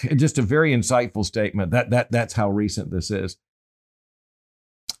 Just a very insightful statement. That's how recent this is.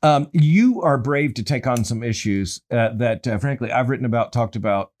 You are brave to take on some issues that, frankly, I've written about, talked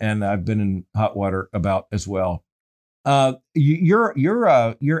about, and I've been in hot water about as well. Your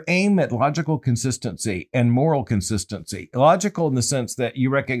aim at logical consistency and moral consistency, logical in the sense that you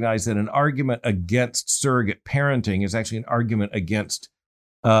recognize that an argument against surrogate parenting is actually an argument against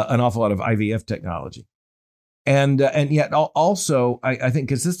an awful lot of IVF technology. And yet also, I think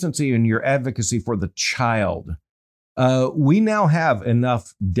consistency in your advocacy for the child. We now have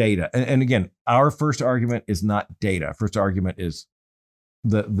enough data. And again, our first argument is not data. First argument is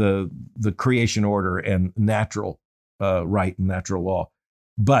the creation order and natural right and natural law.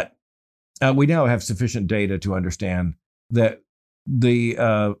 But we now have sufficient data to understand that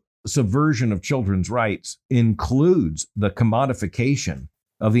the subversion of children's rights includes the commodification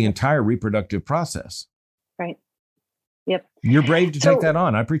of the entire reproductive process. Right. Yep. You're brave to take that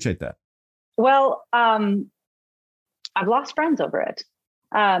on. I appreciate that. Well, I've lost friends over it.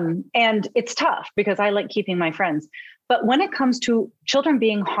 And it's tough because I like keeping my friends. But when it comes to children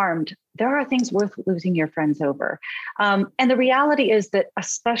being harmed, there are things worth losing your friends over. And the reality is that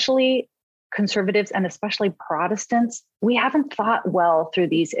especially conservatives and especially Protestants, we haven't thought well through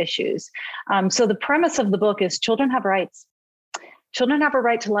these issues. So the premise of the book is children have rights. Children have a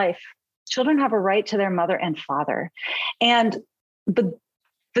right to life. Children have a right to their mother and father. And the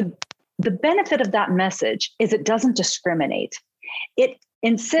benefit of that message is it doesn't discriminate. It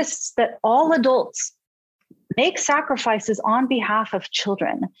insists that all adults make sacrifices on behalf of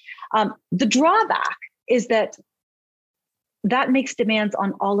children. The drawback is that makes demands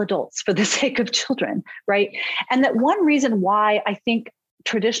on all adults for the sake of children, right? And that one reason why I think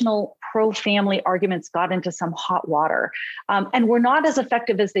traditional pro-family arguments got into some hot water and were not as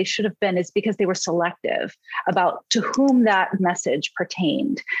effective as they should have been is because they were selective about to whom that message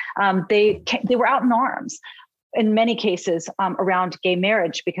pertained. They were out in arms in many cases around gay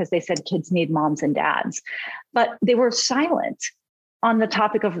marriage because they said kids need moms and dads, but they were silent on the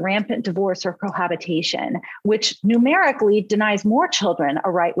topic of rampant divorce or cohabitation, which numerically denies more children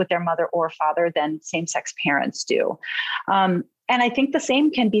a right with their mother or father than same-sex parents do. And I think the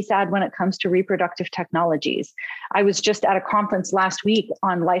same can be said when it comes to reproductive technologies. I was just at a conference last week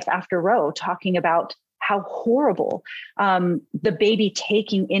on Life After Roe talking about how horrible the baby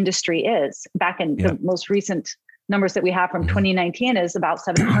taking industry is. Back in the most recent numbers that we have from 2019 is about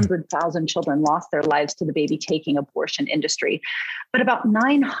 700,000 children lost their lives to the baby taking abortion industry. But about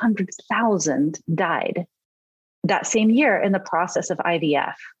 900,000 died that same year in the process of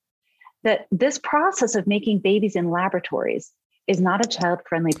IVF. That this process of making babies in laboratories is not a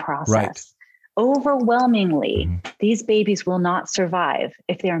child-friendly process. Right. Overwhelmingly, these babies will not survive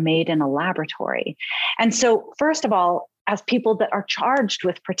if they are made in a laboratory. And so, first of all, as people that are charged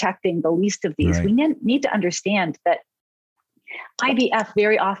with protecting the least of these, we need to understand that IVF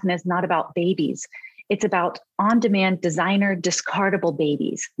very often is not about babies. It's about on-demand, designer, discardable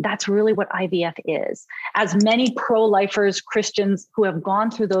babies. That's really what IVF is. As many pro-lifers, Christians who have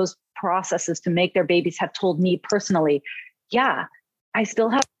gone through those processes to make their babies have told me personally, yeah, I still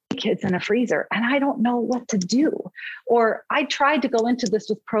have kids in a freezer and I don't know what to do. Or I tried to go into this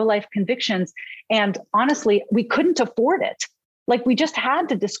with pro-life convictions, and honestly, we couldn't afford it. Like, we just had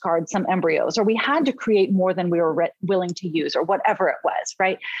to discard some embryos, or we had to create more than we were willing to use, or whatever it was,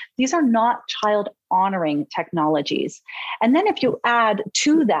 right? These are not child honoring technologies. And then if you add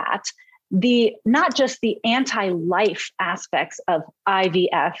to that, not just the anti-life aspects of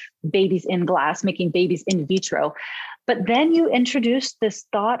IVF, babies in glass, making babies in vitro, but then you introduce this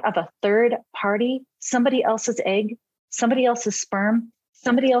thought of a third party, somebody else's egg, somebody else's sperm,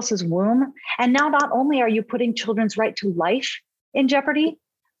 somebody else's womb. And now not only are you putting children's right to life in jeopardy,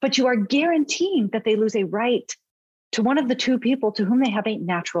 but you are guaranteeing that they lose a right to one of the two people to whom they have a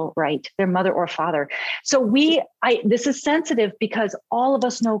natural right, their mother or father. So this is sensitive because all of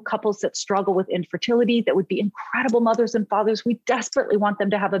us know couples that struggle with infertility that would be incredible mothers and fathers. We desperately want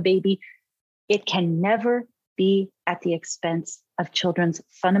them to have a baby. It can never be at the expense of children's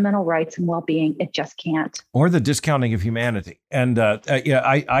fundamental rights and well-being. It just can't. Or the discounting of humanity. And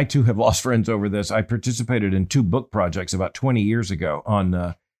I too have lost friends over this. I participated in 2 book projects about 20 years ago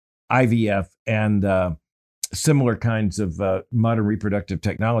on IVF and similar kinds of modern reproductive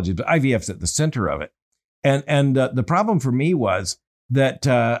technology. But IVF's at the center of it. And the problem for me was that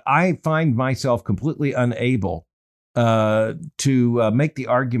I find myself completely unable to make the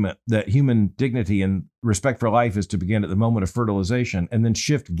argument that human dignity and respect for life is to begin at the moment of fertilization, and then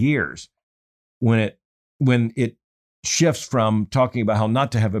shift gears when it shifts from talking about how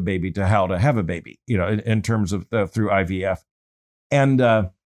not to have a baby to how to have a baby, in terms of through IVF. And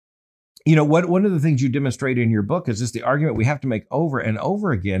one of the things you demonstrate in your book is just the argument we have to make over and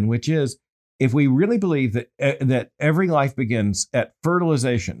over again, which is, if we really believe that every life begins at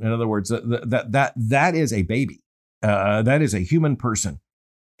fertilization, in other words, that is a baby. That is a human person.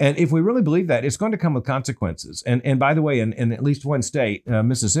 And if we really believe that, it's going to come with consequences. And by the way, in at least one state,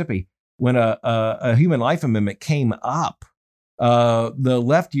 Mississippi, when a human life amendment came up, the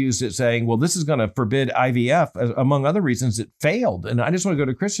left used it saying, well, this is going to forbid IVF. Among other reasons, it failed. And I just want to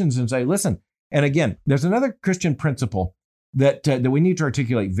go to Christians and say, listen, and again, there's another Christian principle that we need to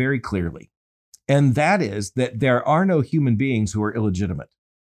articulate very clearly. And that is that there are no human beings who are illegitimate.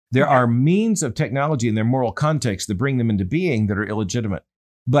 There are means of technology in their moral context that bring them into being that are illegitimate.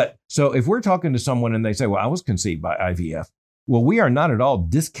 But so if we're talking to someone and they say, well, I was conceived by IVF, well, we are not at all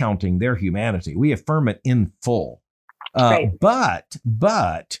discounting their humanity. We affirm it in full. Right. But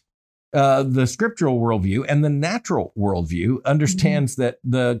the scriptural worldview and the natural worldview understands that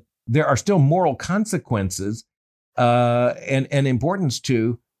there are still moral consequences and importance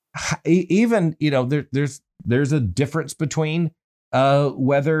to even, there's a difference between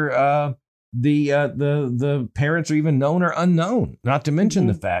whether the parents are even known or unknown, not to mention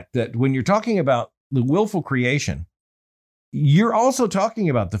the fact that when you're talking about the willful creation, you're also talking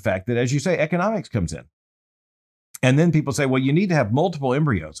about the fact that, as you say, economics comes in. And then people say, well, you need to have multiple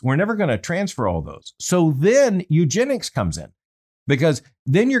embryos. We're never going to transfer all those. So then eugenics comes in, because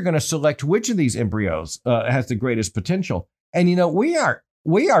then you're going to select which of these embryos has the greatest potential. And, we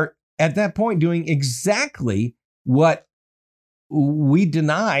are at that point doing exactly what we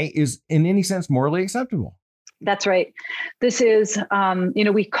deny is in any sense morally acceptable. That's right. This is,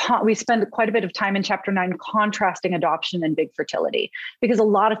 we spend quite a bit of time in chapter 9 contrasting adoption and big fertility, because a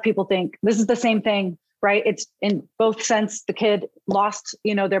lot of people think this is the same thing, right? It's in both sense. The kid lost,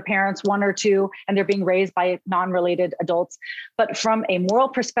 their parents, one or two, and they're being raised by non-related adults. But from a moral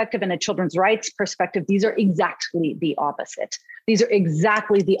perspective and a children's rights perspective, these are exactly the opposite. These are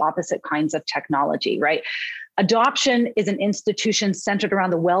exactly the opposite kinds of technology, right? Adoption is an institution centered around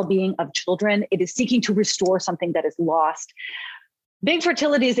the well-being of children. It is seeking to restore something that is lost. Big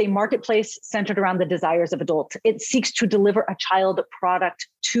fertility is a marketplace centered around the desires of adults. It seeks to deliver a child product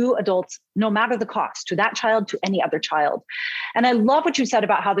to adults, no matter the cost, to that child, to any other child. And I love what you said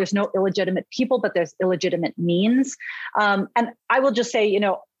about how there's no illegitimate people, but there's illegitimate means. And I will just say,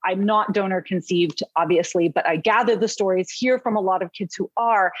 I'm not donor conceived, obviously, but I gather the stories, hear from a lot of kids who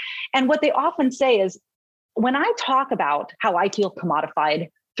are. And what they often say is, when I talk about how I feel commodified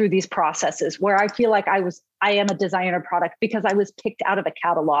through these processes, where I feel like I am a designer product because I was picked out of a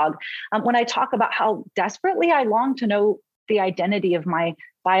catalog, when I talk about how desperately I long to know the identity of my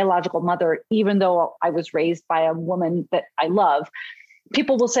biological mother, even though I was raised by a woman that I love,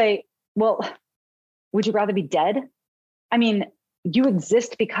 people will say, well, would you rather be dead? I mean, you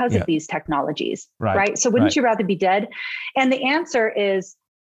exist because of these technologies, right? So wouldn't you rather be dead? And the answer is,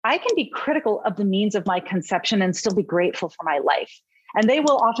 I can be critical of the means of my conception and still be grateful for my life. And they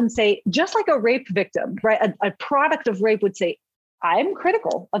will often say, just like a rape victim, right? A product of rape would say, I'm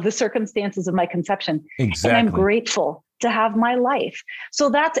critical of the circumstances of my conception. Exactly. And I'm grateful to have my life. So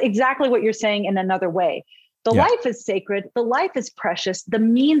that's exactly what you're saying in another way. The life is sacred. The life is precious. The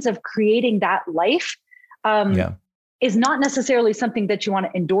means of creating that life is not necessarily something that you want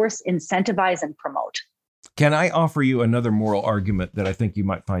to endorse, incentivize, and promote. Can I offer you another moral argument that I think you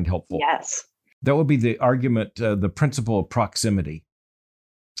might find helpful? Yes. That would be the argument, the principle of proximity.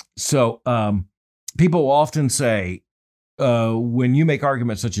 So people will often say, when you make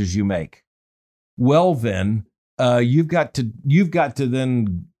arguments such as you make, well, then you've got to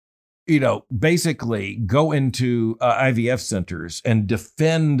then, basically go into IVF centers and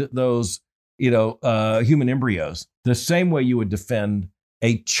defend those, human embryos the same way you would defend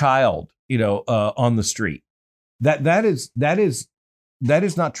a child, on the street. That is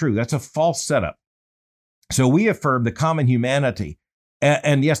not true. That's a false setup. So we affirm the common humanity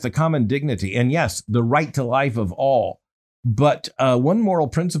and yes, the common dignity, and yes, the right to life of all. But one moral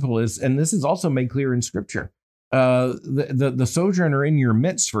principle is, and this is also made clear in Scripture, the sojourner in your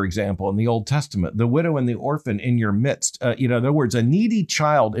midst, for example, in the Old Testament, the widow and the orphan in your midst, in other words, a needy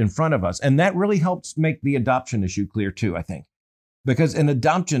child in front of us. And that really helps make the adoption issue clear too, I think, because in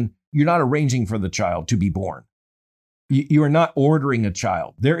adoption, you're not arranging for the child to be born. You are not ordering a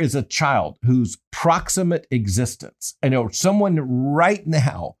child. There is a child whose proximate existence, someone right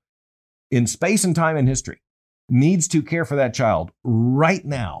now in space and time and history needs to care for that child right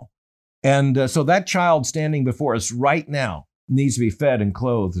now. And so that child standing before us right now needs to be fed and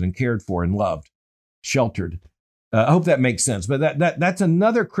clothed and cared for and loved, sheltered. I hope that makes sense. But that's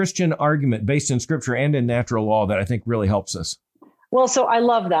another Christian argument based in Scripture and in natural law that I think really helps us. Well, so I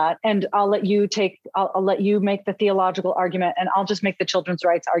love that. And I'll let you make the theological argument, and I'll just make the children's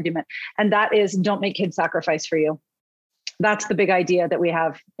rights argument. And that is, don't make kids sacrifice for you. That's the big idea that we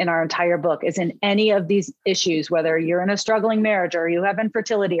have in our entire book, is in any of these issues, whether you're in a struggling marriage or you have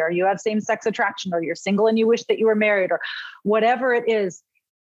infertility or you have same-sex attraction or you're single and you wish that you were married or whatever it is,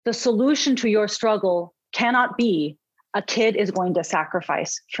 the solution to your struggle cannot be a kid is going to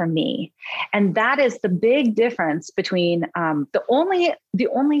sacrifice for me. And that is the big difference between the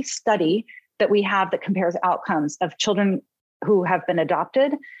only study that we have that compares outcomes of children who have been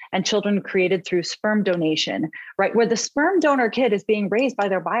adopted and children created through sperm donation, right? Where the sperm donor kid is being raised by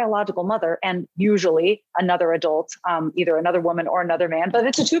their biological mother and usually another adult, either another woman or another man, but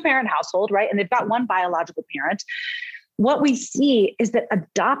it's a 2-parent household, right? And they've got one biological parent. What we see is that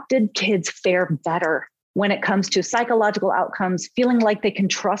adopted kids fare better when it comes to psychological outcomes, feeling like they can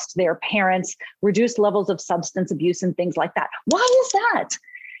trust their parents, reduced levels of substance abuse and things like that. Why is that?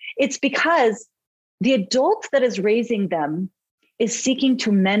 It's because the adult that is raising them is seeking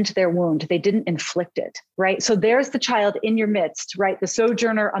to mend their wound. They didn't inflict it, right? So there's the child in your midst, right? The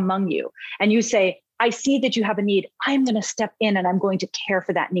sojourner among you. And you say, I see that you have a need. I'm going to step in and I'm going to care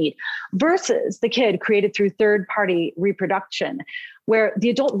for that need. Versus the kid created through third-party reproduction, where the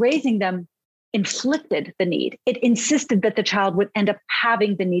adult raising them inflicted the need. It insisted that the child would end up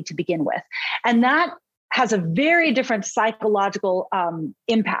having the need to begin with. And that has a very different psychological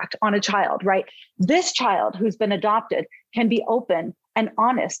impact on a child, right? This child who's been adopted can be open and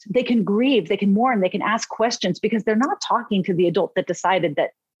honest. They can grieve, they can mourn, they can ask questions because they're not talking to the adult that decided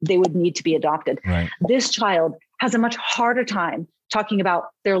that they would need to be adopted. Right. This child has a much harder time talking about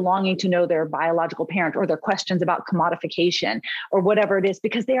their longing to know their biological parent or their questions about commodification or whatever it is,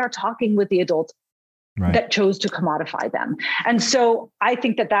 because they are talking with the adult that chose to commodify them. And so I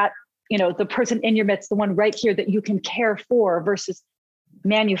think that the person in your midst, the one right here that you can care for versus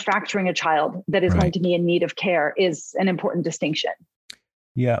manufacturing a child that is going to be in need of care is an important distinction.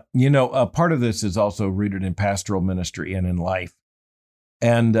 Yeah. Part of this is also rooted in pastoral ministry and in life.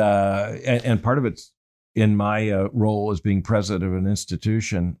 And part of it's in my role as being president of an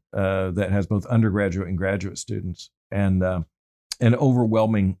institution that has both undergraduate and graduate students and an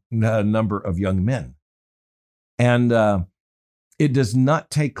overwhelming number of young men. And it does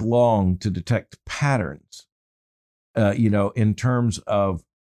not take long to detect patterns, in terms of,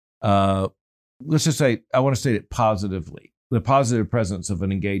 let's just say, I want to state it positively, the positive presence of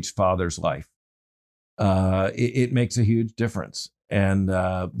an engaged father's life. It makes a huge difference. And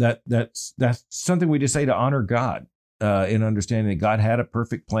that's something we just say to honor God in understanding that God had a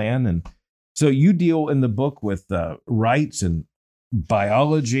perfect plan. And so you deal in the book with rights and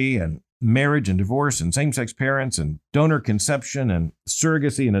biology and marriage and divorce and same-sex parents and donor conception and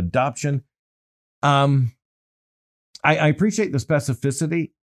surrogacy and adoption. I appreciate the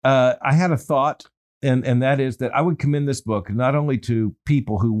specificity. I had a thought and that is that I would commend this book not only to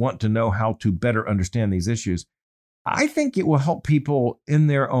people who want to know how to better understand these issues. I think it will help people in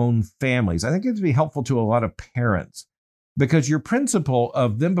their own families. I think it would be helpful to a lot of parents, because your principle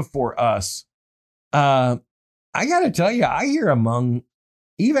of them before us, I got to tell you, I hear among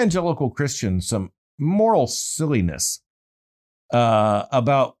evangelical Christians some moral silliness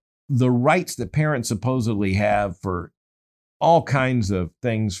about the rights that parents supposedly have for all kinds of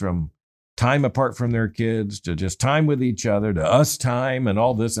things, from time apart from their kids to just time with each other to us time and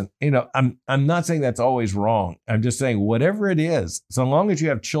all this. And, I'm not saying that's always wrong. I'm just saying whatever it is, so long as you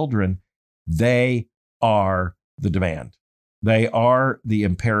have children, they are the demand. They are the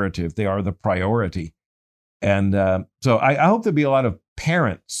imperative. They are the priority. And so I hope there'll be a lot of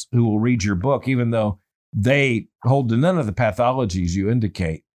parents who will read your book, even though they hold to none of the pathologies you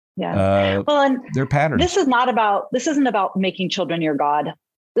indicate. Yeah. Well, and their patterns. This isn't about making children your God.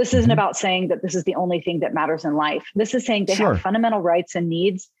 This isn't about saying that this is the only thing that matters in life. This is saying they have fundamental rights and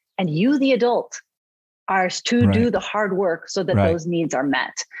needs, and you, the adult, are to do the hard work so that those needs are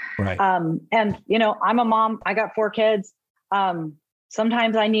met. Right. And, I'm a mom. I got 4 kids.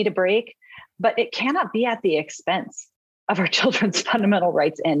 Sometimes I need a break, but it cannot be at the expense of our children's fundamental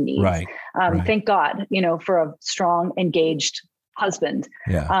rights and needs. Right. Thank God, for a strong, engaged husband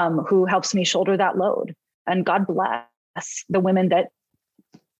who helps me shoulder that load. And God bless the women that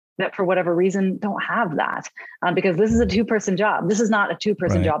for whatever reason don't have that, because this is a 2-person job. This is not a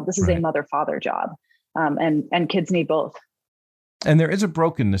 2-person job. This is a mother-father job. And kids need both. And there is a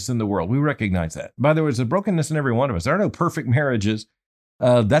brokenness in the world. We recognize that. By the way, there's a brokenness in every one of us. There are no perfect marriages.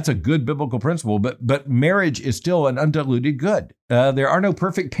 That's a good biblical principle, but marriage is still an undiluted good. There are no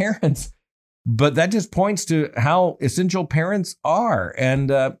perfect parents, but that just points to how essential parents are.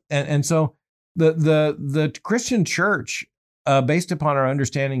 And so the Christian church, based upon our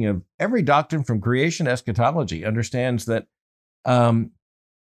understanding of every doctrine from creation to eschatology, understands that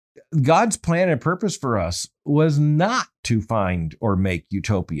God's plan and purpose for us was not to find or make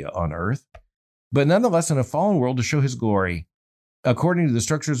utopia on earth, but nonetheless in a fallen world to show his glory according to the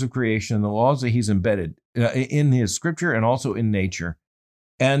structures of creation and the laws that he's embedded in his scripture and also in nature,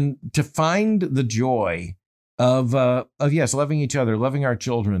 and to find the joy of loving each other, loving our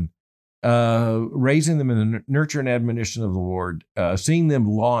children, raising them in the nurture and admonition of the Lord, seeing them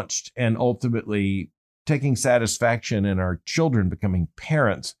launched, and ultimately taking satisfaction in our children becoming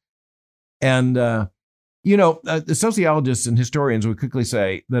parents. And, the sociologists and historians would quickly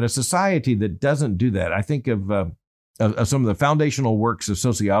say that a society that doesn't do that, I think of some of the foundational works of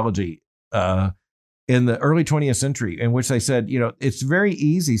sociology in the early 20th century, in which they said, it's very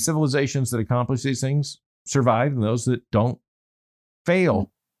easy. Civilizations that accomplish these things survive, and those that don't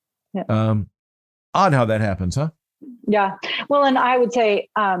fail. Yeah. Odd how that happens, huh? Yeah. Well, and I would say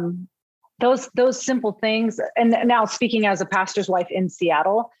those simple things. And now, speaking as a pastor's wife in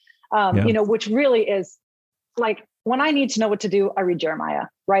Seattle, which really is like, when I need to know what to do, I read Jeremiah,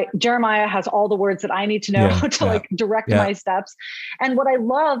 right? Jeremiah has all the words that I need to know to direct my steps. And what I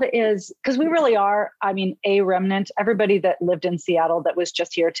love is, because we really are, a remnant. Everybody that lived in Seattle that was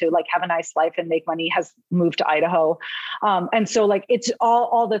just here to have a nice life and make money has moved to Idaho. And so it's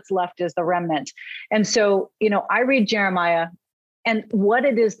all that's left is the remnant. And so, I read Jeremiah, and what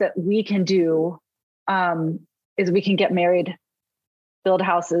it is that we can do is we can get married, build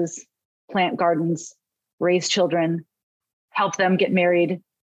houses, plant gardens, raise children, help them get married,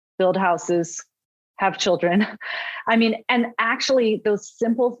 build houses, have children. And actually those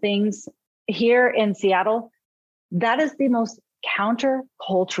simple things here in Seattle, that is the most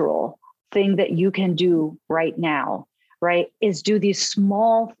countercultural thing that you can do right now, right? Is do these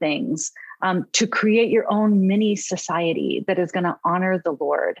small things to create your own mini society that is going to honor the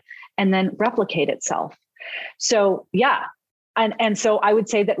Lord and then replicate itself. So, yeah. And so I would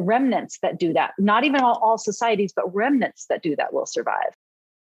say that remnants that do that, not even all societies, but remnants that do that will survive.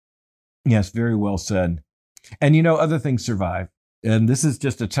 Yes, very well said. And other things survive. And this is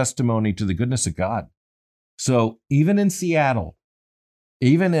just a testimony to the goodness of God. So even in Seattle,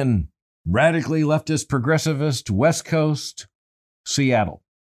 even in radically leftist, progressivist, West Coast Seattle,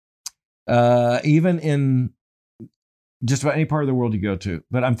 even in just about any part of the world you go to,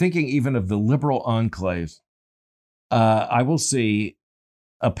 but I'm thinking even of the liberal enclaves, I will see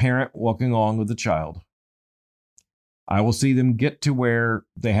a parent walking along with a child. I will see them get to where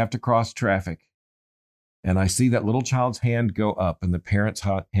they have to cross traffic. And I see that little child's hand go up and the parent's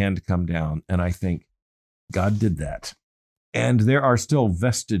hand come down. And I think, God did that. And there are still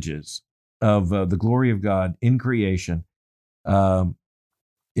vestiges of the glory of God in creation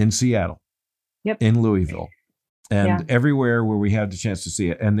in Seattle, in Louisville, and everywhere where we had the chance to see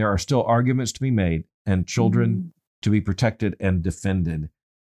it. And there are still arguments to be made and children to be protected and defended.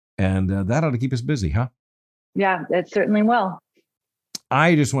 And that ought to keep us busy, huh? Yeah, it certainly will.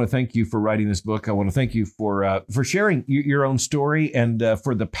 I just want to thank you for writing this book. I want to thank you for sharing your own story and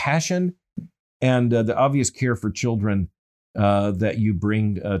for the passion and the obvious care for children that you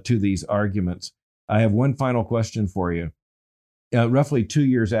bring to these arguments. I have one final question for you. Roughly 2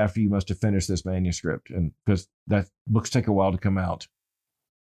 years after you must have finished this manuscript, and because that books take a while to come out,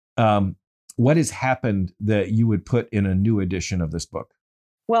 what has happened that you would put in a new edition of this book?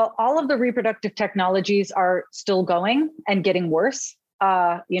 Well, all of the reproductive technologies are still going and getting worse.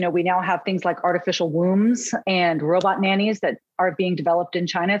 We now have things like artificial wombs and robot nannies that are being developed in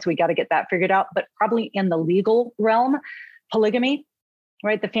China. So we got to get that figured out. But probably in the legal realm, polygamy,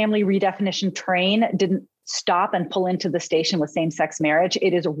 right? The family redefinition train didn't stop and pull into the station with same-sex marriage.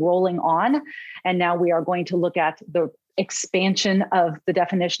 It is rolling on. And now we are going to look at the expansion of the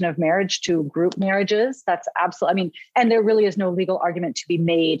definition of marriage to group marriages. That's absolutely, and there really is no legal argument to be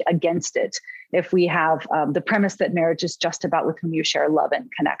made against it if we have the premise that marriage is just about with whom you share love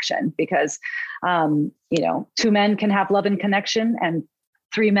and connection, because, 2 men can have love and connection, and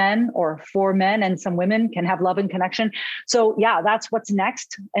 3 men or 4 men and some women can have love and connection. So yeah, that's what's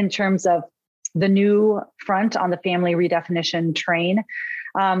next in terms of the new front on the family redefinition train.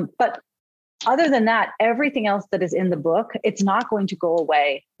 But other than that, everything else that is in the book, it's not going to go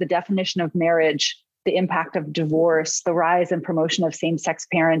away. The definition of marriage, the impact of divorce, the rise and promotion of same-sex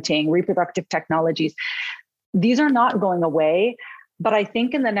parenting, reproductive technologies, these are not going away. But I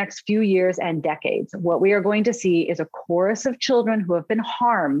think in the next few years and decades, what we are going to see is a chorus of children who have been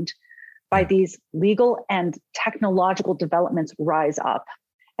harmed by these legal and technological developments rise up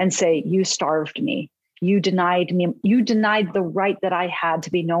and say, you starved me. You denied the right that I had to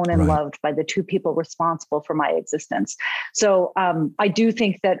be known and loved by the 2 people responsible for my existence. So I do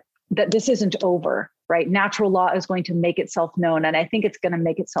think that this isn't over, right? Natural law is going to make itself known. And I think it's going to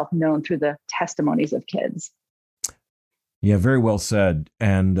make itself known through the testimonies of kids. Yeah, very well said.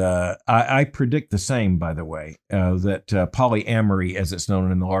 And I predict the same, by the way, that polyamory, as it's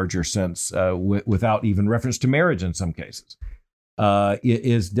known in the larger sense, without even reference to marriage in some cases,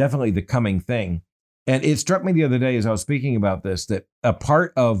 is definitely the coming thing. And it struck me the other day as I was speaking about this, that a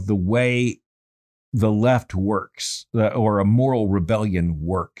part of the way the left works, or a moral rebellion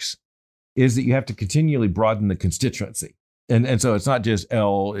works, is that you have to continually broaden the constituency. And so it's not just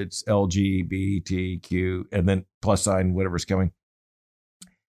it's LGBTQ and then plus sign, whatever's coming.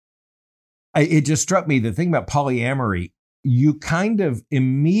 It just struck me, the thing about polyamory, you kind of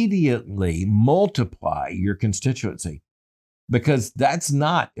immediately multiply your constituency, because that's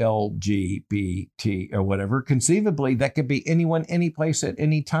not LGBT or whatever. Conceivably, that could be anyone, any place, at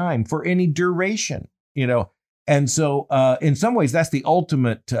any time, for any duration, And so in some ways, that's the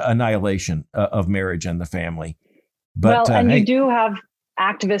ultimate annihilation of marriage and the family. But, you do have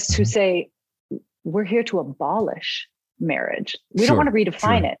activists who say, we're here to abolish marriage. We don't want to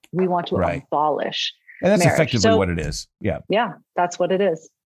redefine it. We want to abolish And that's marriage. Effectively what it is. Yeah. Yeah, that's what it is.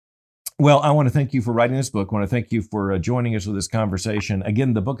 Well, I want to thank you for writing this book. I want to thank you for joining us with this conversation.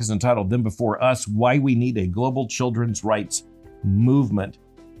 Again, the book is entitled Them Before Us, Why We Need a Global Children's Rights Movement.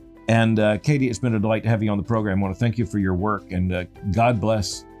 And Katie, it's been a delight to have you on the program. I want to thank you for your work, and God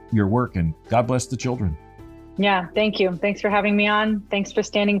bless your work, and God bless the children. Yeah, thank you. Thanks for having me on. Thanks for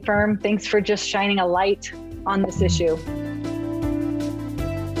standing firm. Thanks for just shining a light on this issue.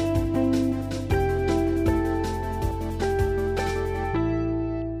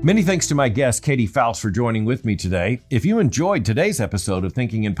 Many thanks to my guest, Katie Faust, for joining with me today. If you enjoyed today's episode of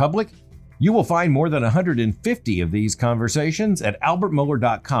Thinking in Public, you will find more than 150 of these conversations at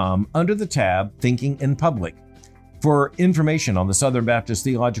albertmohler.com under the tab Thinking in Public. For information on the Southern Baptist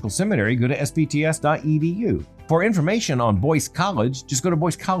Theological Seminary, go to sbts.edu. For information on Boyce College, just go to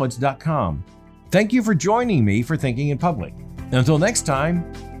boycecollege.com. Thank you for joining me for Thinking in Public. Until next time,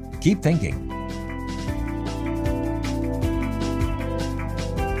 keep thinking.